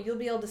through, you'll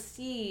be able to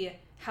see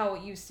how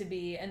it used to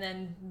be, and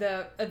then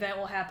the event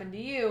will happen to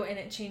you, and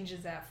it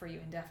changes that for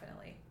you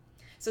indefinitely.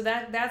 So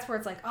that's where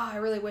it's like, oh, I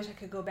really wish I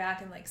could go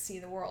back and like see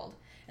the world.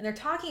 And they're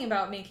talking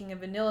about making a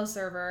vanilla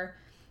server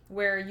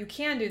where you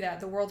can do that.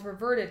 The world's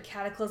reverted.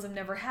 Cataclysm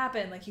never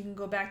happened. Like you can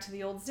go back to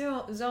the old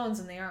zones,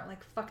 and they aren't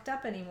like fucked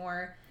up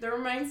anymore. That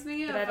reminds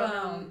me but I don't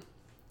know.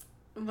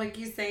 Like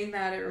you saying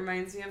that, it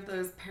reminds me of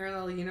those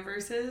parallel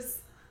universes.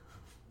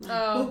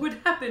 Oh. What would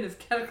happen if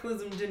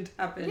Cataclysm didn't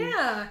happen?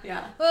 Yeah.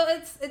 Yeah. Well,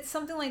 it's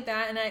something like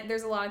that, and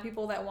there's a lot of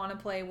people that want to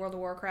play World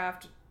of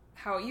Warcraft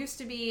how it used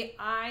to be.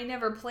 I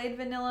never played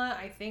vanilla.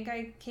 I think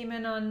I came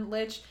in on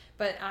Lich,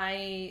 but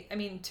I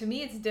mean, to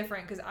me it's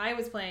different because I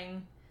was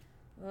playing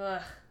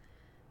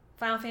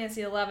Final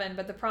Fantasy 11,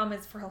 but the problem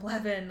is for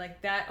 11,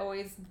 like that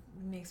always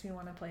makes me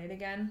want to play it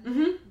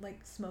again.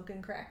 Like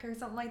smoking crack or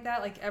something like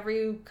that. Like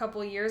every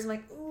couple of years I'm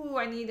like, ooh,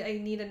 I need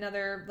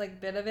another like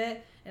bit of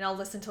it, and I'll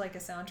listen to like a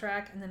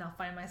soundtrack, and then I'll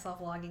find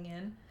myself logging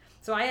in.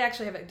 So I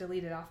actually have it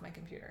deleted off my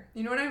computer.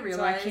 You know what I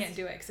realized? So I can't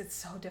do it because it's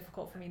so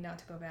difficult for me not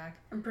to go back.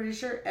 I'm pretty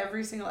sure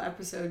every single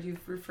episode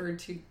you've referred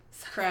to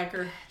crack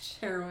or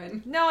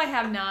heroin. No, I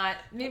have not.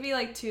 Maybe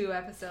like 2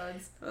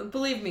 episodes.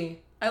 Believe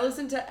me, I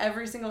listen to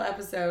every single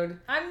episode.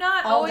 I'm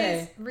not all always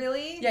day.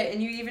 Really. Yeah, and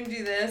you even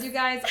do this. You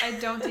guys, I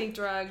don't take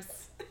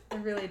drugs. I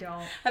really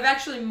don't. I've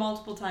actually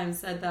multiple times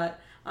said that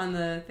on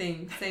the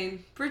thing,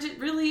 saying Bridget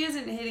really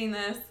isn't hitting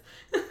this.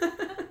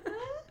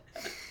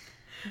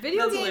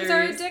 Video That's games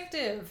hilarious. are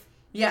addictive.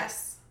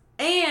 Yes.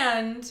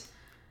 And,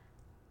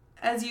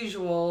 as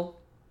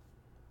usual,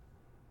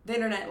 the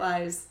internet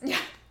lies. Yeah,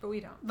 but we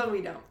don't.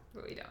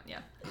 Yeah.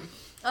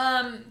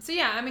 So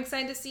yeah, I'm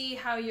excited to see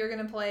how you're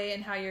going to play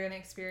and how you're going to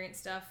experience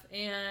stuff.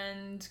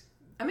 And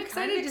I'm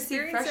excited to see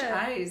fresh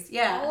eyes.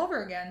 Yeah. All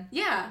over again.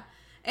 Yeah.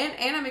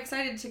 And I'm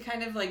excited to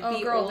kind of like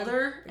be girl,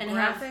 older the and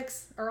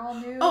graphics are all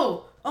new.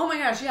 Oh my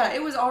gosh, yeah.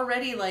 It was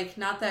already like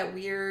not that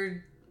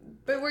weird.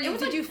 But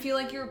did you feel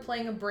like you were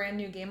playing a brand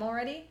new game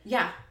already?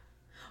 Yeah.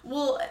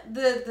 Well,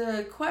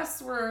 the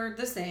quests were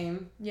the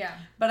same. Yeah.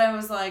 But I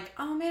was like,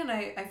 oh man,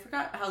 I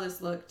forgot how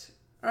this looked.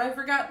 Or I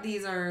forgot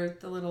these are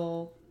the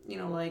little,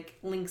 like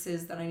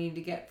linkses that I need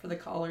to get for the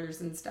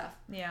collars and stuff.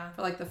 Yeah.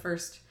 For like the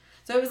first.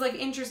 So it was like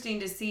interesting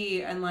to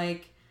see, and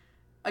like,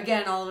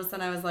 again, all of a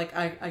sudden I was like,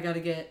 I gotta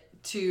get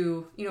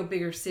to,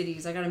 bigger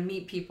cities. I gotta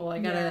meet people. I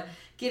gotta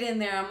get in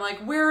there. I'm like,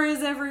 where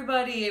is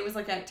everybody? It was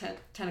like at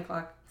 10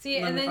 o'clock. See,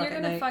 and then you're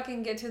gonna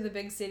fucking get to the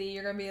big city.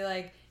 You're gonna be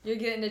like, you're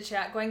getting into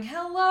chat going,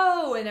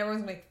 hello, and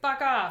everyone's gonna be like,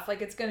 fuck off.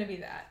 Like, it's gonna be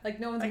that. Like,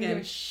 no one's gonna give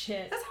a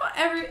shit. That's how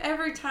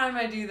every time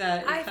I do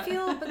that.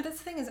 But this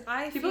thing is,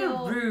 people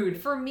feel are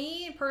rude. For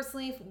me,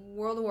 personally,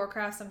 World of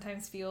Warcraft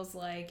sometimes feels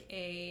like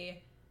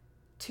a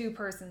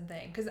 2-person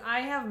thing. Because I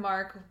have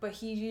Mark, but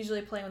he's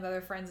usually playing with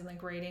other friends and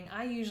like raiding.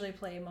 I usually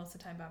play most of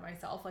the time by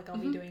myself. Like, I'll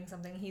be doing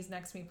something, he's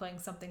next to me playing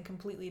something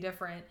completely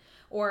different.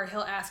 Or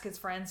he'll ask his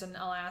friends and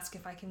I'll ask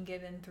if I can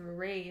get in through a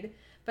raid.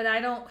 But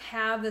I don't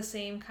have the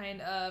same kind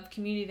of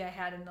community I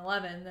had in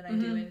 11 that I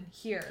do in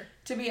here.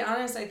 To be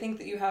honest, I think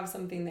that you have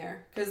something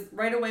there. Because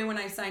right away when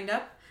I signed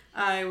up,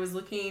 I was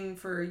looking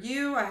for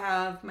you. I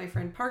have my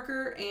friend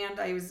Parker, and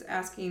I was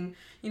asking,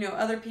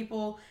 other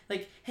people,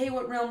 like, hey,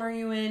 what realm are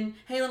you in?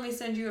 Hey, let me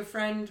send you a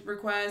friend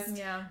request.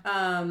 Yeah.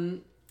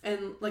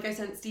 And like I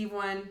sent Steve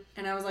one,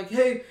 and I was like,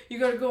 hey, you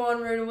got to go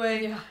on right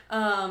away.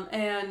 Yeah.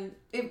 And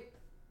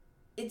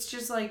it's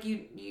just like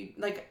you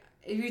like,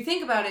 if you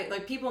think about it,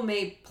 like, people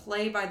may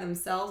play by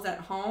themselves at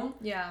home.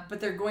 Yeah. But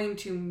they're going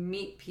to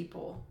meet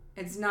people.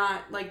 It's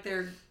not like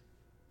they're,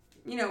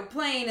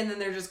 playing and then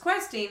they're just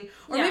questing.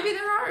 Or maybe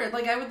there are.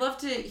 Like, I would love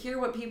to hear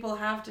what people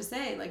have to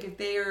say. Like, if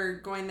they are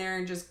going there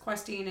and just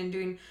questing and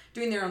doing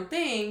their own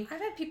thing. I've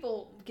had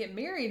people get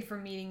married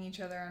from meeting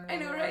each other on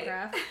World of right?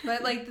 Warcraft.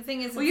 But, like, the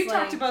thing is, well, you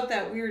talked about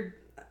that weird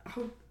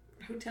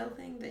hotel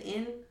thing, the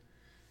inn.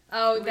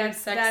 Oh,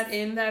 that's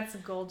inn. That's a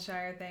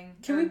Goldshire thing.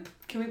 Can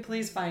we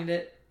please find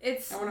it? I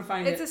want to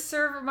find it. It's a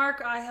server,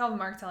 Mark. I have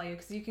Mark tell you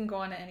because you can go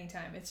on it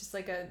anytime. It's just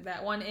like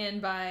that one inn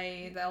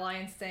by the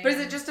Alliance thing. But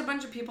is it just a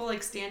bunch of people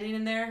like standing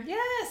in there?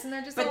 Yes, and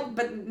they're just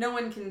but no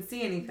one can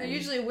see anything. They're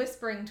usually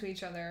whispering to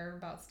each other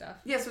about stuff.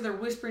 Yeah, so they're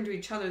whispering to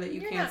each other that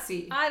you can't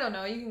see. I don't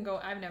know. You can go.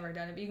 I've never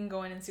done it, but you can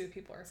go in and see what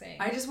people are saying.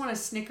 I just want to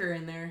snicker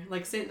in there,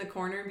 like sit in the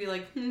corner and be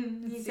like,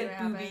 he said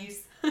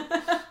boobies.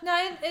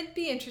 No, it'd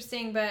be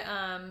interesting, but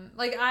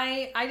like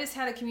I just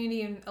had a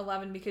community in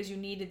 11 because you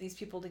needed these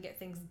people to get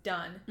things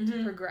done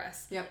to progress.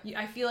 Yep.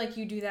 I feel like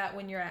you do that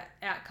when you're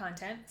at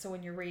content, so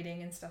when you're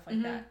raiding and stuff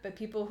like that. But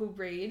people who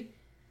raid,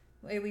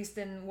 at least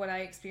in what I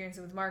experience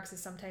with Marks,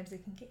 is sometimes they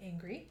can get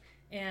angry,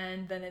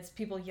 and then it's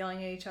people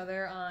yelling at each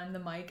other on the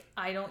mic.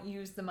 I don't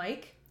use the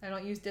mic. I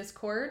don't use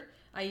Discord.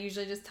 I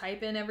usually just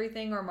type in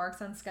everything, or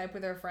Mark's on Skype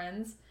with our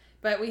friends.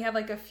 But we have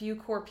like a few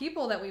core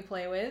people that we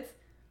play with.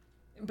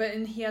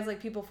 And he has like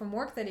people from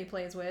work that he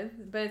plays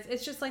with. But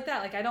it's just like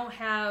that. Like, I don't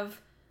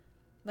have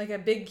like a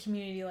big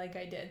community like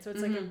I did. So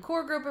it's like a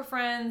core group of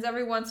friends.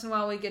 Every once in a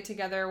while we get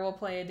together, we'll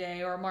play a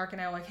day. Or Mark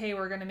and I are like, hey,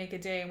 we're going to make a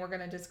day and we're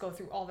going to just go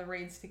through all the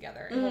raids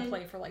together. And we'll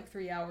play for like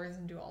 3 hours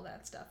and do all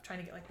that stuff. Trying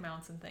to get like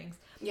mounts and things.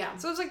 Yeah.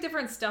 So it's like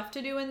different stuff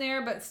to do in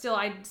there. But still,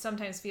 I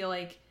sometimes feel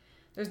like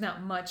there's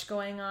not much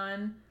going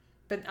on.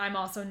 But I'm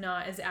also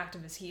not as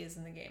active as he is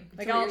in the game.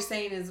 Like, so what you're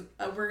saying is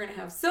we're gonna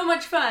have so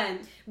much fun.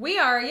 We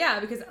are,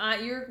 yeah, because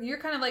you're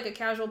kind of like a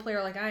casual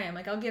player like I am.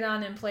 Like, I'll get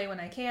on and play when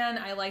I can.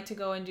 I like to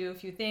go and do a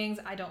few things.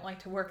 I don't like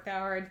to work that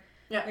hard.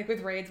 Yeah. Like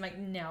with raids, I'm like,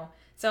 no.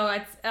 So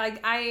it's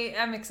like I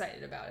am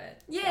excited about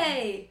it.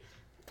 Yay! So.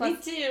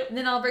 Plus, me too. And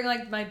then I'll bring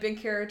like my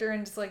big character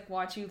and just like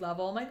watch you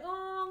level. I'm like,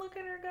 oh, look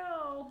at her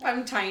go.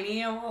 I'm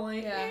tiny. I'm all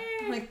like,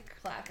 I'm like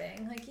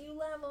clapping, like, you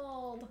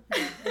leveled.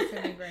 Yeah, it's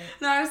gonna be great.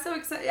 No, I was so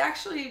excited.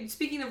 Actually,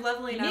 speaking of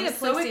leveling, I was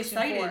so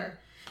excited. 4.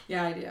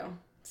 Yeah, I do.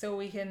 So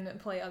we can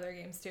play other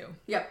games too.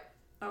 Yep,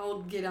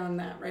 I'll get on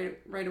that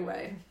right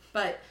away.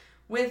 But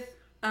with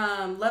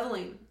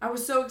leveling, I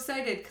was so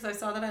excited because I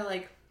saw that I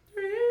like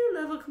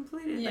level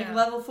completed, like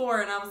level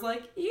 4, and I was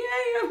like, yay,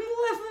 I'm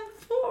level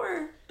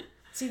 4.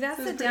 See,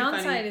 that's the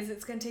downside, is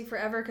it's going to take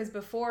forever, because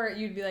before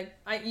you'd be like,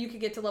 you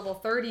could get to level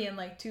 30 in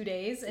like 2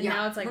 days, and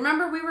now it's like...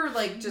 Remember, we were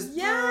like just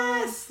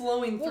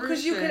flowing through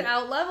because you could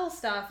out-level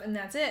stuff, and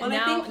that's it. Well,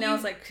 now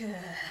it's like...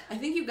 I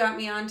think you got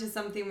me onto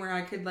something where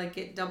I could like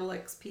get double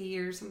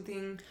XP or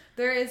something.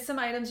 There is some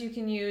items you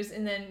can use,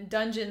 and then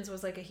dungeons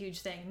was like a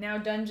huge thing. Now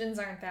dungeons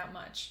aren't that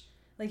much.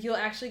 Like, you'll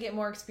actually get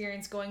more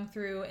experience going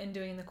through and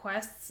doing the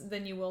quests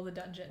than you will the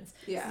dungeons.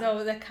 Yeah.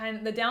 So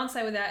the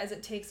downside with that is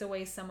it takes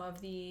away some of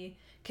the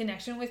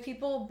connection with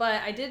people.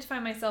 But I did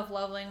find myself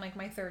leveling like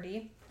my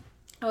 30.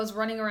 I was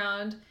running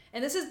around,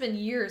 and this has been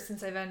years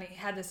since I've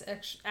had this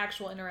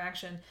actual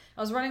interaction.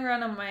 I was running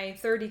around on my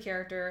 30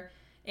 character,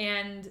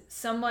 and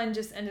someone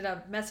just ended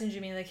up messaging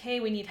me like, hey,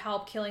 we need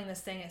help killing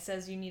this thing. It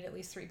says you need at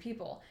least 3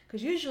 people.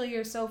 Because usually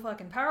you're so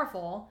fucking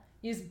powerful,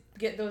 you just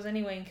get those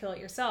anyway and kill it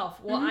yourself.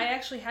 Well, I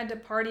actually had to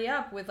party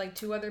up with like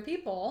 2 other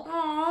people.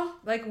 Aww.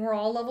 Like, we're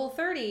all level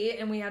 30,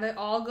 and we had to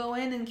all go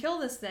in and kill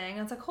this thing.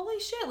 And it's like, holy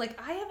shit,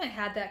 like, I haven't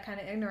had that kind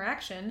of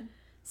interaction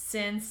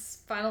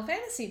since Final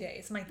Fantasy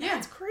days. I'm like,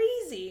 that's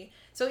crazy.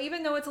 So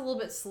even though it's a little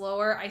bit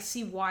slower, I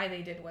see why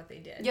they did what they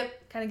did.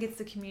 Yep. Kind of gets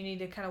the community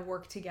to kind of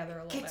work together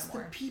a little bit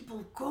more. Gets the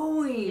people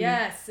going.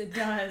 Yes, it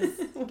does.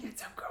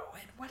 Gets them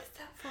going. What is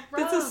that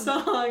from? It's a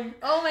song.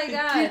 Oh my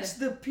god. It gets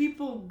the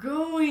people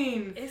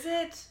going. Is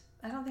it?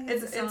 I don't think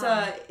it's a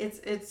song.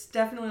 It's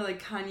definitely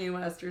like Kanye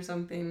West or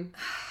something.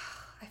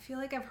 I feel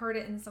like I've heard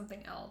it in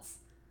something else.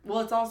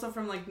 Well, it's also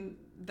from like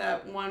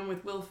that one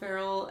with Will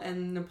Ferrell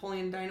and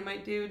Napoleon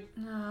Dynamite dude.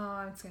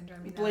 No, it's gonna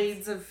drive me nuts.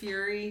 Blades of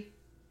Fury.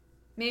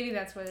 Maybe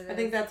that's what it is. I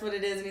think that's what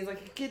it is, and he's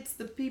like, it gets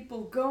the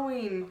people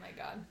going. Oh my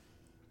god.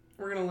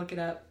 We're gonna look it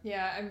up.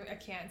 Yeah, I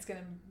can't. It's gonna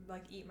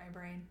like eat my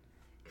brain.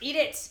 Eat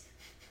it!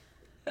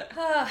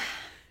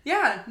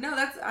 Yeah,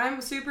 no,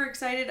 I'm super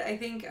excited. I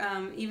think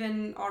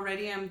even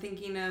already I'm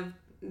thinking of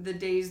the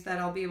days that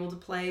I'll be able to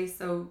play.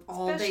 So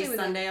all day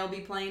Sunday I'll be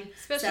playing.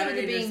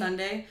 Saturday to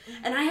Sunday.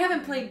 And I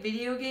haven't played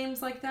video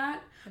games like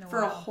that.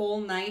 for a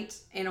whole night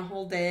and a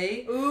whole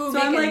day. Ooh,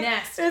 so make a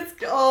nest.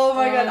 Oh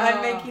my God,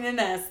 I'm making a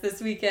nest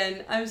this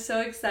weekend. I'm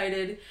so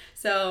excited.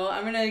 So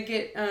I'm going to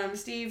get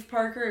Steve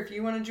Parker, if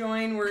you want to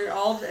join.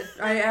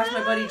 I asked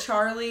my buddy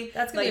Charlie.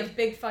 That's going to be a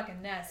big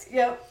fucking nest.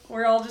 Yep.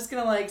 We're all just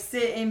going to like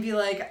sit and be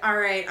like, all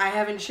right, I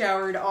haven't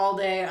showered all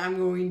day. I'm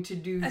going to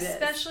do this.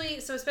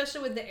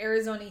 Especially with the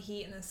Arizona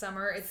heat in the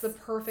summer, it's the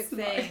perfect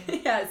thing.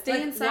 Yeah,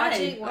 stay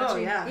inside.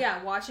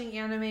 Watching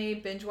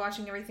anime, binge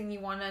watching everything you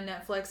want on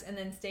Netflix, and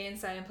then stay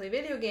inside and play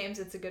video games.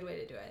 It's a good way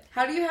to do it.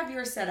 How do you have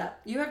yours set up?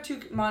 You have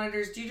 2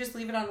 monitors. Do you just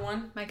leave it on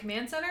one? My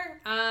command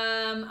center?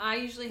 I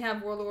usually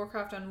have World of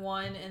Warcraft on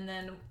one, and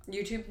then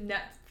YouTube,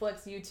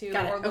 Netflix, YouTube,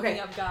 or looking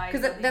up guides.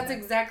 Because that's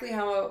exactly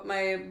how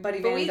my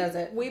buddy Van does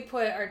it. We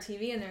put our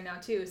TV in there now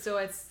too, so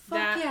it's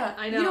yeah.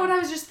 I know. You know what? I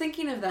was just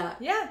thinking of that.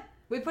 Yeah,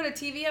 we put a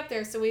TV up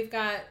there, so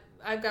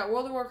I've got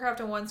World of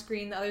Warcraft on one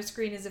screen. The other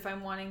screen is if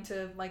I'm wanting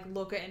to like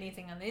look at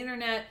anything on the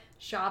internet,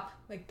 shop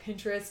like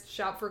Pinterest,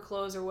 shop for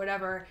clothes or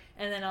whatever,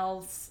 and then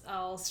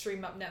I'll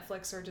stream up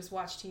Netflix or just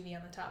watch TV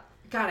on the top.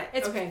 Got it.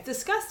 It's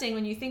disgusting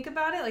when you think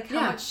about it, like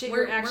how much shit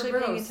you're actually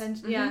paying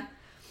attention. Mm-hmm. Yeah.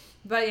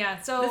 But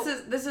yeah, so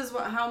this is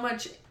how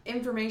much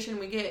information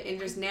we get in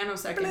just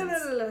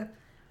nanoseconds.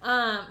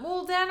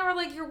 Well, then or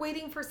like you're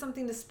waiting for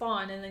something to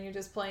spawn and then you're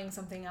just playing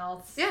something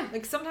else. Yeah.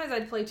 Like sometimes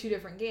I'd play 2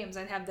 different games.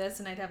 I'd have this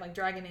and I'd have like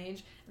Dragon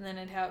Age and then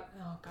I'd have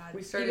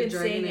we started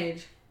Dragon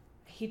Age.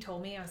 He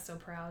told me, I was so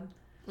proud.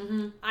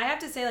 Mm-hmm. I have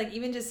to say, like,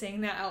 even just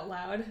saying that out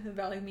loud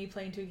about like me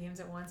playing 2 games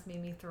at once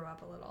made me throw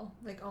up a little.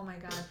 Like, oh my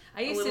God,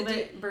 I used to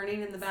do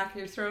burning in the back of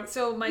your throat.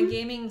 So my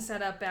gaming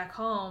setup back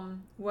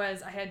home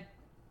was I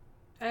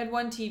had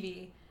one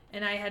TV.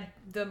 And I had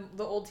the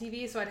old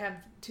TV, so I'd have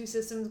 2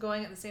 systems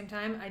going at the same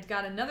time. I'd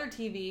got another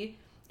TV,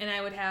 and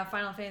I would have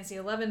Final Fantasy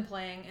XI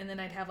playing, and then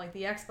I'd have like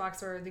the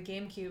Xbox or the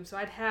GameCube, so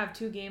I'd have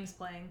 2 games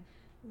playing.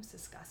 It was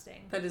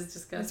disgusting. That is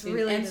disgusting. It's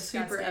really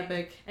disgusting. Super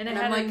epic. And I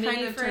had a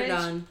mini fridge.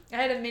 I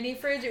had a mini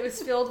fridge. It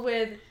was filled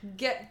with.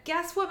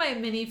 Guess what my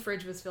mini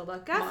fridge was filled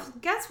with?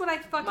 Guess what I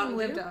fucking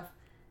lived off?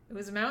 It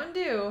was Mountain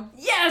Dew.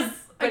 Yes,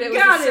 but it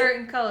was a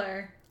certain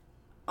color.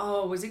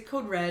 Oh, was it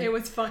Code Red? It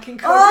was fucking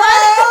Code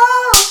Red.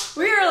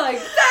 We were like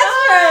best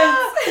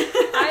friends.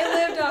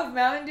 I lived off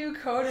Mountain Dew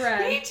Code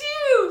Red. Me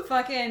too.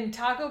 Fucking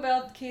Taco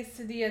Bell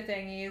quesadilla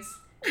thingies,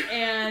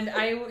 and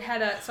I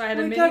had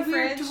a mini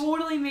fridge. We were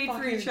totally made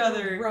for each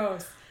other.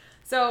 Gross.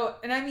 So,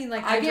 and I mean,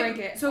 like, I drank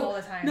it all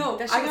the time. No,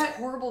 that shit was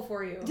horrible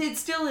for you. It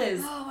still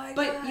is. Oh my God.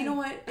 But you know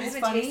what? It's I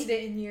haven't funny. tasted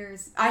it in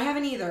years. I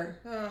haven't either.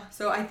 Ugh.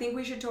 So I think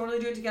we should totally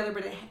do it together,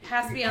 but it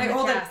has to be on the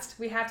cast.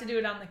 We have to do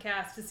it on the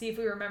cast to see if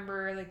we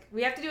remember. Like,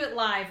 we have to do it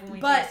live when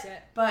we taste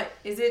it. But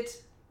is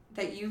it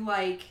that you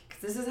like,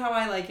 because this is how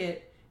I like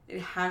it, it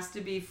has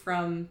to be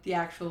from the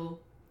actual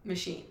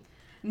machine.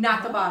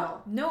 Not the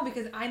bottle. No,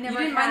 because I never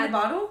You didn't mind the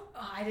bottle?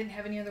 Oh, I didn't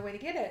have any other way to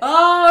get it.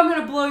 Oh, I'm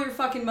going to blow your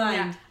fucking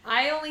mind.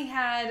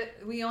 Yeah.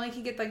 We only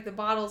could get like the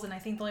bottles, and I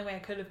think the only way I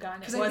could have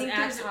gotten it was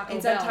at Taco Bell.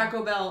 It's at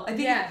Taco Bell. I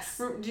think yes.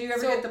 Do you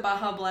ever get the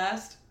Baja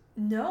Blast?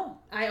 No,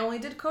 I only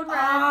did Code Red.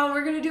 Oh,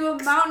 we're gonna do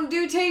a Mountain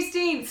Dew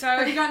tasting. So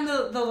have you gotten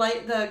the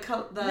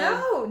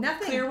no,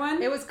 nothing. Clear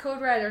one? It was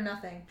Code Red or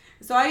nothing.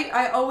 So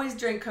I always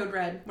drank Code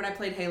Red when I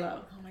played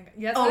Halo. Oh my God,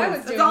 yes, what I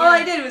was doing. That's all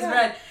I did was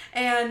red.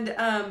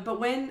 And but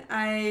when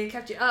I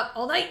kept you up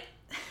all night.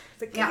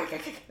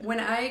 When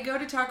I go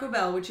to Taco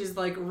Bell, which is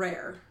like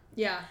rare.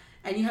 Yeah.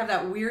 And you have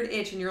that weird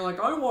itch, and you're like,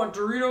 I want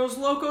Doritos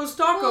Locos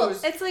Tacos. Well,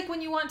 it's like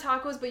when you want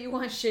tacos, but you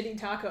want shitty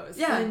tacos.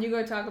 Yeah. And then you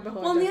go to Taco Bell.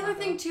 Well, and the other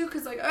thing, too,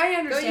 because like, I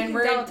understand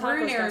we're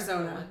in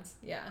Arizona.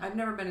 Yeah. I've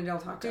never been to Del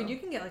Taco. Dude, you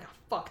can get like a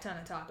fuck ton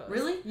of tacos.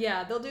 Really?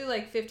 Yeah. They'll do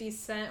like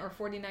 50-cent or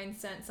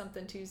 49-cent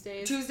something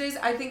Tuesdays. Tuesdays?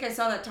 I think I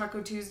saw that Taco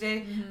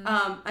Tuesday.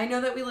 Mm-hmm. I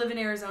know that we live in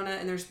Arizona,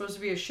 and there's supposed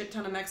to be a shit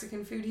ton of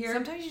Mexican food here.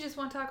 Sometimes you just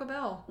want Taco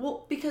Bell.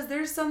 Well, because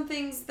there's some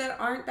things that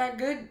aren't that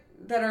good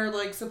that are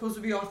like supposed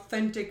to be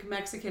authentic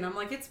Mexican. I'm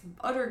like, it's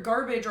utter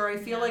garbage, or I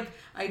feel like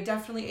I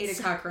definitely ate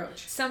a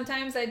cockroach.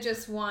 Sometimes I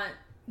just want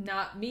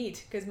not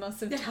meat, because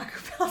most of Taco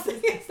Bell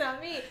thing is not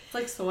meat. It's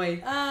like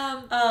soy.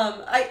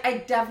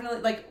 I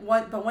definitely like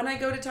what, but when I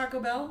go to Taco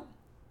Bell,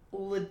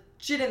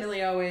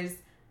 legitimately always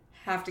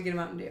have to get a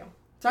Mountain Dew.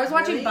 So I was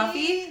watching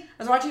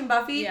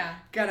Buffy. Yeah.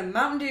 Got a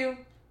Mountain Dew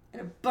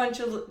and a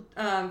bunch of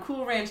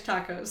Cool Ranch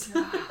tacos.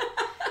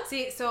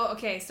 See, so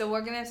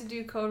we're gonna have to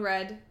do Code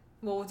Red.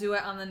 We'll do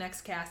it on the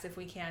next cast if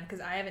we can, because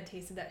I haven't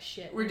tasted that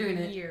shit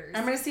in years.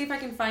 I'm going to see if I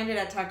can find it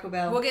at Taco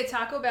Bell. We'll get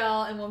Taco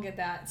Bell, and we'll get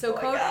that. So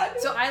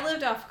So I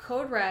lived off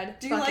Code Red.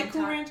 Do you like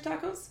Cool Ranch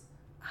tacos?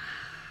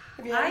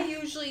 I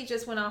usually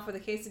just went off with a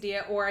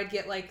quesadilla, or I'd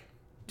get like...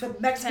 The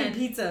Mexican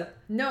pizza.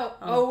 No.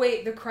 Oh,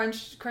 wait. The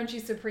Crunchy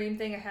Supreme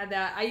thing, I had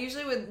that. I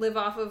usually would live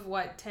off of,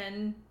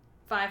 10,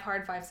 5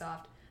 hard, 5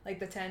 soft.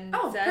 Like the 10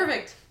 set.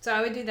 Perfect. So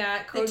I would do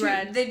that. Code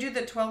Red. They do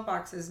the 12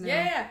 boxes now.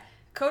 Yeah.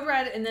 Code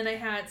Red, and then I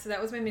had, so that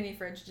was my mini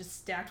fridge, just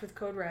stacked with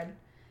Code Red.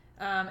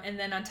 And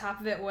then on top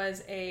of it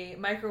was a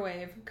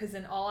microwave, because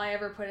then all I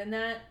ever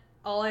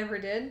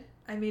did,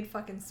 I made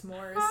fucking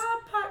s'mores.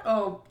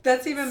 Oh,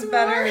 that's even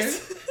better.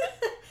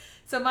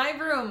 So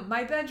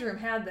my bedroom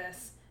had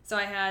this. So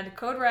I had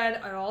Code Red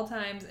at all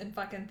times and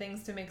fucking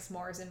things to make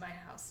s'mores in my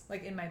house,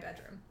 like in my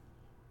bedroom.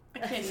 I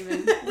can't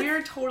even. We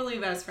are totally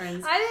best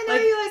friends. I didn't know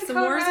you liked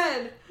Code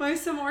Red. My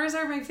s'mores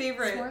are my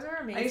favorite. S'mores are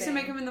amazing. I used to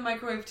make them in the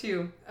microwave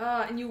too.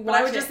 And you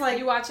watch it.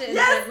 You watch it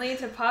intently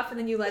to puff, and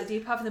then you let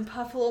depuff, and then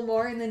puff a little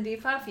more, and then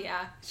depuff.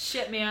 Yeah,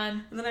 shit,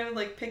 man. And then I would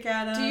like pick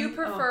at them. Do you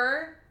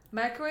prefer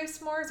microwave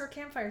s'mores or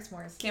campfire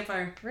s'mores?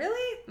 Campfire.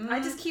 Really? Mm-hmm.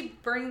 I just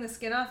keep burning the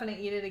skin off, and I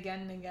eat it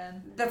again and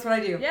again. That's what I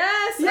do.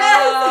 Yes.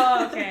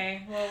 Oh,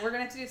 okay. Well, we're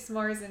gonna have to do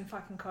s'mores in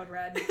fucking Code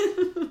Red.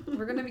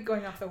 We're gonna be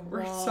going off the walls.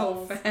 We're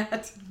so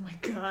fat. Oh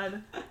my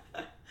god.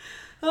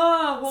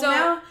 Oh, well,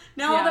 so,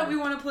 now that we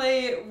want to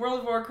play World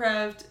of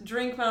Warcraft,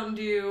 drink Mountain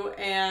Dew,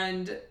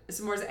 and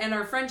s'mores, and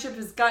our friendship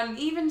has gotten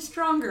even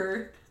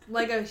stronger.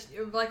 Like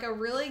a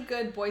really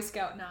good Boy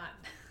Scout knot.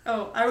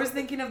 Oh, I was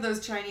thinking of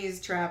those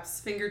Chinese traps,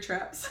 finger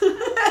traps.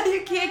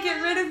 You can't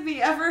get rid of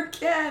me ever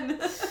again.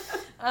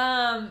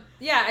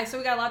 Yeah, so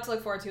we got a lot to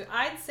look forward to.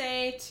 I'd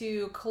say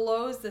to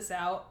close this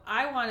out,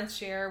 I want to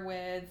share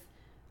with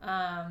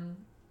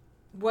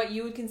what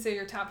you would consider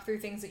your top 3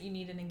 things that you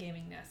need in a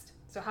gaming nest.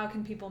 So how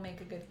can people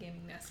make a good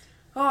gaming nest?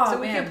 Oh, so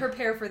we can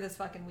prepare for this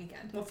fucking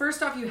weekend. Well,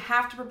 first off, you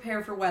have to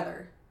prepare for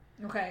weather.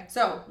 Okay.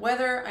 So,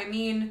 weather, I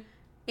mean,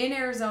 in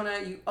Arizona,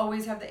 you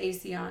always have the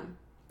AC on.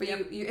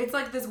 But you it's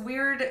like this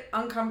weird,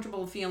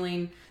 uncomfortable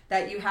feeling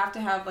that you have to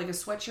have like a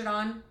sweatshirt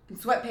on and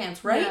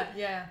sweatpants, right?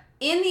 Yeah.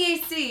 In the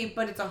AC,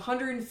 but it's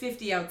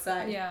 150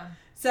 outside. Yeah.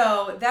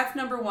 So, that's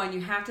number 1.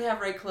 You have to have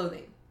right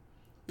clothing.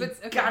 But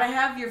you gotta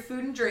have your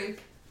food and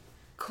drink.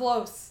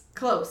 Close.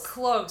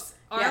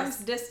 Arm's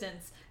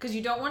distance. Because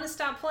you don't want to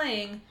stop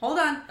playing. Hold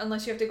on.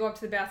 Unless you have to go up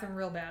to the bathroom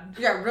real bad.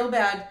 Yeah, real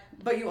bad.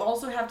 But you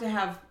also have to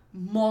have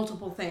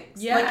multiple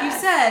things. Yes. Like you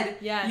said,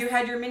 you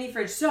had your mini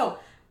fridge. So,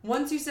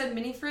 once you said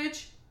mini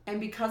fridge, and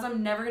because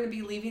I'm never going to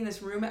be leaving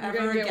this room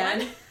ever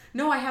again.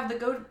 No, I have the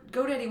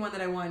GoDaddy one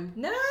that I won.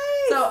 Nice.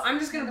 So, I'm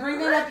just going to bring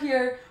that up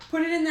here,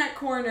 put it in that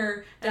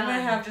corner, and I'm going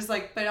to have just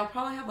like, but I'll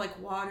probably have like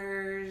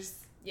waters.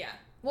 Yeah.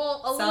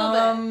 Well, a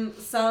little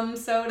bit. Some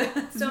sodas,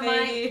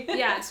 maybe.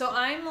 So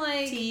I'm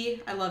like...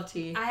 Tea. I love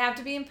tea. I have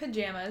to be in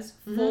pajamas,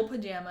 full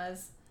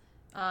pajamas.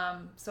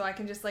 So I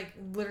can just like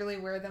literally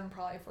wear them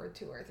probably for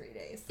 2 or 3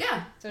 days.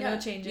 Yeah. So no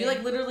changing. You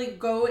like literally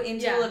go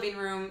into the living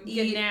room,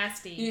 get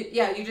nasty.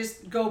 You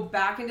just go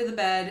back into the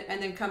bed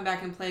and then come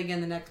back and play again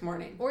the next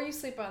morning. Or you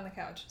sleep on the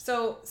couch.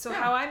 So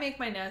how I make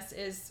my nest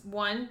is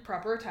 1,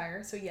 proper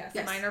attire. So yes.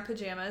 Mine are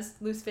pajamas,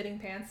 loose fitting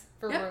pants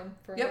for room,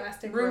 for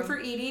elastic room. Room for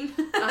eating.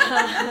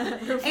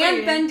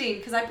 And bending,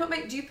 because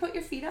do you put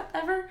your feet up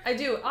ever? I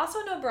do. Also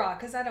no bra,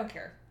 because I don't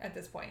care at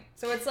this point.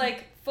 So it's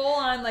like full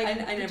on like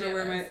I never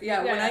wear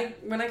my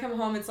when I come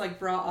home it's like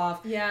bra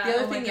off. Yeah. The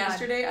other thing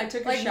yesterday I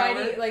took a shower.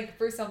 Mighty, like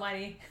Bruce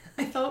Almighty.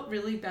 I felt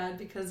really bad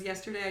because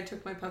yesterday I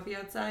took my puppy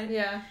outside.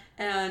 Yeah.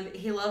 And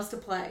he loves to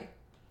play.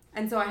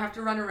 And so I have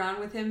to run around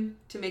with him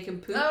to make him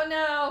poop. Oh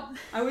no.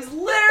 I was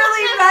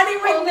literally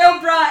running with no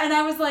bra and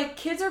I was like,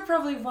 kids are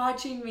probably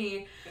watching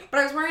me. But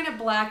I was wearing a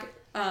black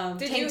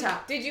tank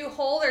top. Did you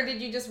hold or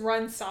did you just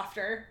run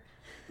softer?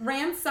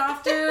 Ran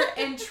softer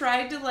and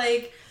tried to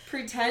like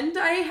pretend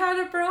I had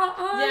a bra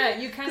on. Yeah,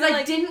 you kind of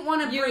like... I didn't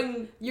want to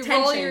bring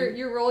tension.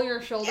 You roll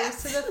your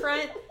shoulders to the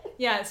front.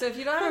 Yeah, so if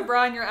you don't have a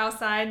bra and you're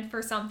outside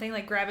for something,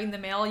 like grabbing the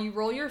mail, you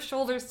roll your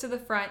shoulders to the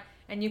front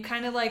and you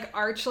kind of like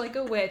arch like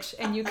a witch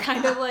and you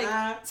kind of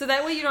like... So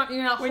that way you're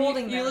not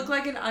holding them. You look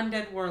like an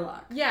undead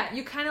warlock. Yeah,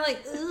 you kind of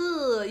like...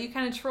 you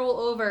kind of troll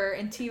over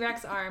and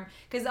T-Rex arm.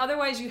 Because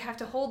otherwise you have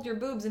to hold your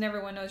boobs and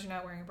everyone knows you're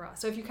not wearing a bra.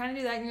 So if you kind of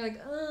do that and you're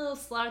like,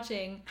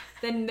 slouching,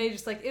 then they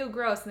just like, ew,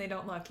 gross, and they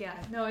don't look. Yeah,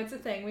 no, it's a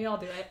thing. We all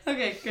do it.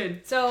 Okay,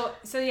 good. So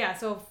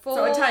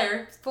full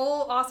attire.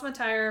 Full awesome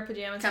attire,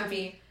 pajamas for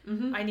me. me.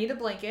 Mm-hmm. I need a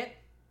blanket.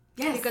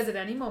 Yes. Because at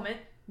any moment,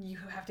 you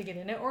have to get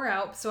in it or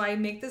out. So I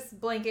make this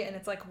blanket and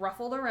it's like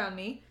ruffled around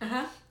me.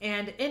 Uh-huh.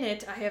 And in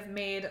it, I have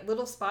made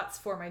little spots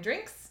for my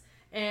drinks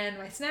and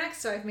my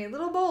snacks. So I've made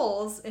little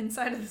bowls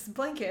inside of this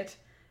blanket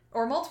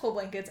or multiple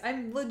blankets.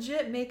 I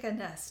legit make a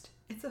nest.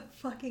 It's a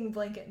fucking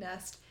blanket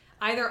nest.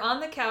 Either on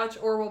the couch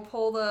or we'll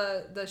pull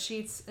the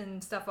sheets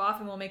and stuff off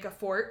and we'll make a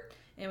fort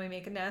and we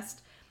make a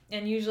nest.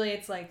 And usually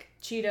it's like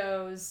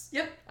Cheetos.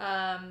 Yep.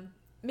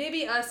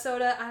 Maybe a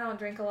soda. I don't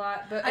drink a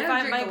lot, but I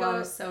don't drink a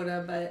lot of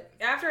soda, but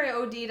after I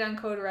OD'd on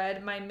Code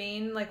Red, my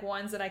main like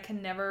ones that I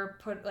can never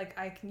put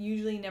I can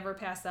usually never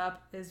pass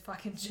up is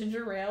fucking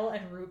ginger ale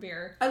and root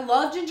beer. I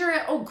love ginger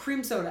ale. Oh,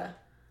 cream soda.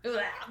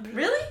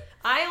 Really?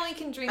 I only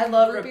can drink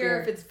root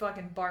beer if it's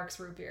fucking Barks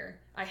root beer.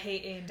 I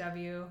hate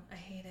A&W. I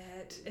hate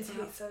it. It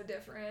tastes so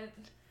different.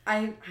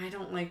 I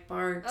don't like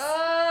Barks.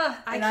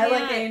 I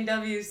like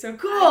A&W. So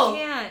cool. I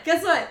can't.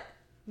 Guess what?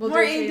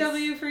 More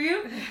A&W for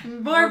you.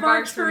 More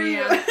Barks for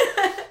you.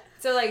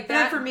 So like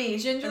that for me.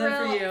 Ginger ale.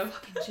 For you.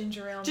 Fucking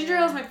ginger ale. Ginger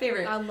ale is my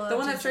favorite. I love the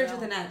one that ginger starts ale.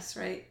 with an S,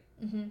 right?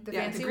 Mm-hmm. The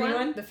fancy the green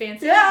one. The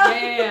fancy.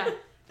 Yeah. Yeah.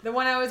 The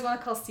one I always want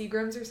to call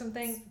Seagram's or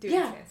something. Dude,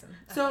 it's handsome.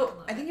 So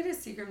I think it is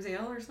Seagram's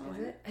ale or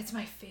something. Is it? It's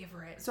my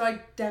favorite. So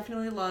I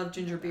definitely love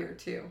ginger beer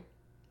too.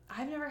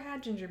 I've never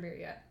had ginger beer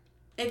yet.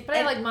 But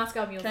I like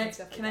Moscow mules and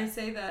stuff like Can I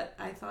say that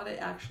I thought it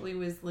actually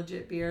was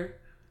legit beer?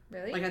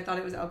 Really? Like, I thought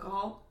it was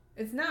alcohol.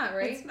 It's not,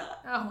 right? It's not.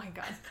 Oh my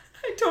god.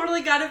 I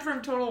totally got it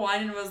from Total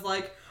Wine and was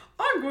like,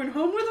 I'm going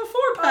home with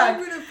a 4-pack.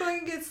 I'm gonna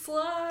fucking get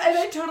sloshed. And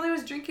I totally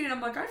was drinking it.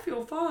 I'm like, I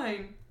feel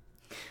fine.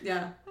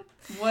 Yeah.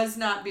 Was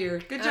not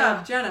beer. Good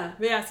job, Jenna.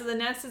 Yeah, so the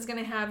nest is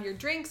gonna have your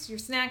drinks, your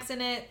snacks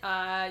in it.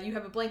 You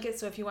have a blanket,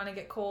 so if you want to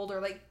get cold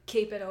or like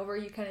cape it over,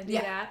 you kind of do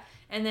that.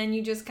 And then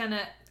you just kind of,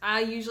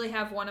 I usually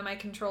have one of my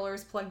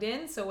controllers plugged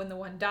in, so when the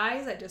one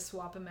dies, I just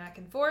swap them back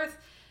and forth.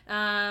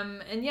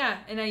 And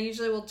I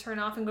usually will turn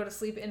off and go to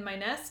sleep in my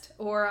nest,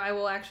 or I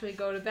will actually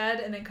go to bed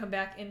and then come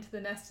back into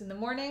the nest in the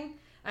morning.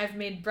 I've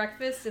made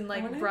breakfast and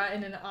brought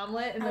in an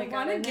omelet and I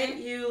want to get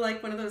you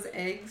like one of those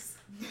eggs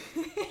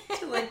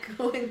to like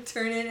go and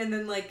turn it and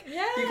then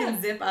you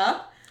can zip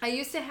up. I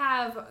used to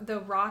have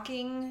the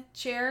rocking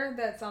chair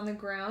that's on the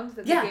ground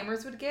that the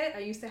gamers would get. I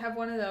used to have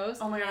one of those.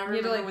 Oh my god, I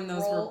remember when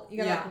those were...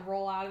 You gotta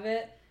roll out of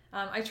it.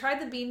 I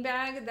tried the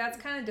beanbag. That's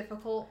kind of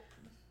difficult.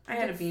 I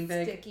had a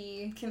beanbag.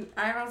 Sticky.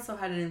 I also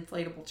had an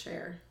inflatable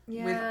chair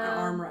with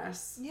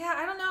armrests. Yeah,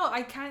 I don't know.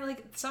 I kind of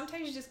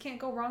sometimes you just can't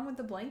go wrong with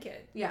the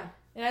blanket. Yeah.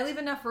 And I leave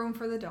enough room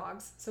for the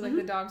dogs. So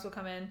the dogs will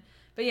come in.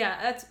 But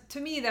yeah, to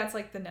me, that's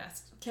like the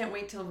nest. Can't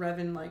wait till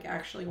Revan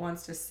actually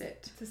wants to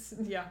sit.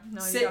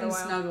 Sit and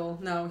snuggle.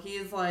 No,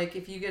 he's like,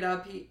 if you get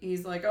up,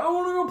 he's like, I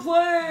want to go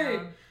play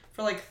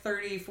for like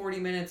 30, 40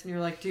 minutes. And you're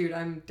like, dude,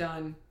 I'm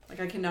done. Like,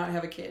 I cannot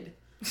have a kid.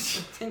 I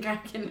think I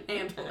can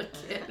handle a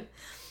kid.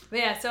 But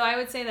yeah, so I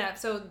would say that.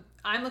 So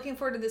I'm looking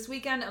forward to this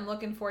weekend. I'm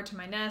looking forward to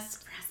my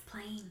nest. For us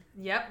playing.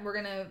 Yep, we're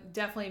gonna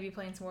definitely be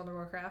playing some World of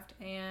Warcraft,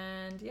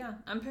 and yeah,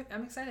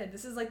 I'm excited.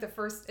 This is like the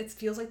first. It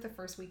feels like the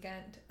first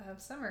weekend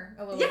of summer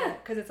a little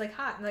bit because it's like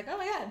hot and like, oh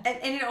my god.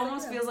 And it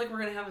almost feels like we're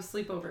gonna have a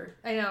sleepover.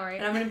 I know, right?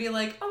 And I'm gonna be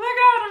like, oh my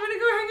god, I'm gonna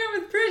go hang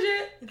out with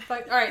Bridget. It's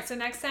like, all right, so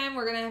next time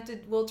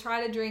we'll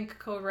try to drink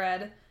Code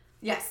Red.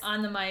 Yes.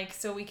 On the mic,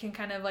 so we can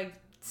kind of like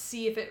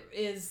see if it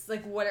is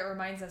like what it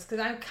reminds us. Because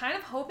I'm kind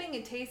of hoping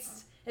it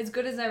tastes as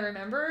good as I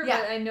remember,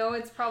 but I know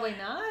it's probably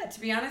not. To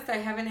be honest, I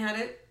haven't had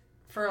it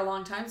for a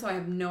long time, so I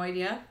have no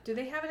idea. Do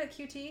they have it at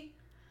QT?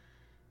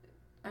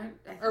 Or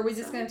are we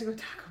just gonna have to go to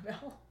Taco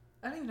Bell?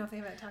 I don't even know if they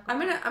have it at Taco Bell.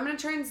 Bell. I'm gonna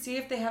try and see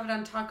if they have it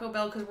on Taco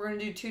Bell because we're gonna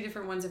do 2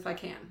 different ones if I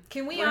can.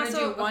 Can we we're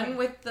also gonna do one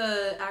with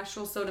the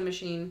actual soda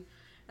machine,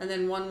 and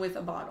then one with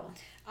a bottle.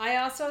 I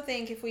also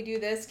think if we do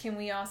this, can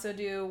we also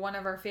do one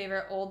of our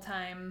favorite old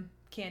time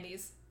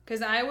candies?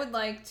 Because I would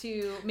like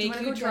to make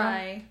you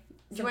try.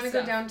 Do you want to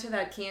go down to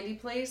that candy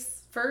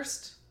place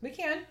first? We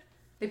can.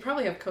 They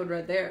probably have Code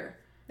Red there.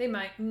 They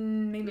might.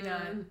 Maybe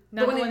not.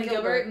 Not the one in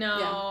Gilbert?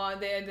 No,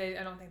 they.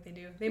 I don't think they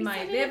do. They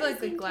might. They have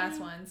like glass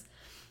ones.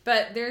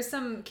 But there's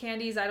some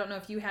candies I don't know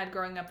if you had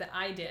growing up that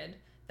I did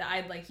that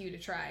I'd like you to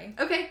try.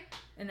 Okay.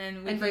 And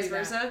then we and vice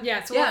versa?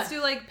 Yeah, so let's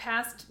do like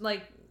past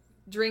like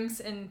drinks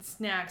and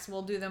snacks.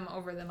 We'll do them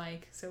over the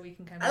mic so we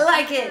can kind of... I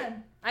like it.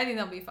 I think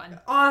that'll be fun.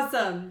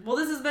 Awesome. Well,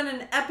 this has been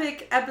an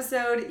epic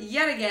episode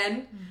yet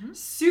again. Mm-hmm.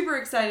 Super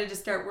excited to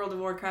start World of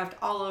Warcraft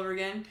all over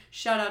again.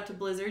 Shout out to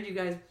Blizzard. You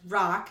guys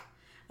rock.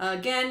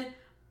 Again,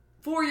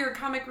 for your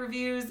comic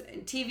reviews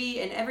and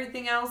TV and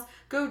everything else,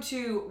 go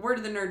to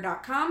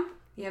wordofthenerd.com.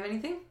 You have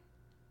anything?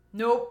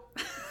 Nope.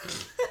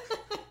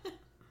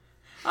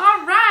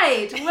 All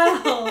right.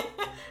 Well,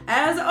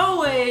 as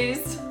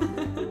always,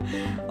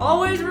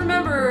 always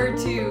remember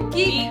to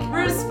geek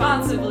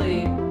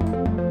responsibly.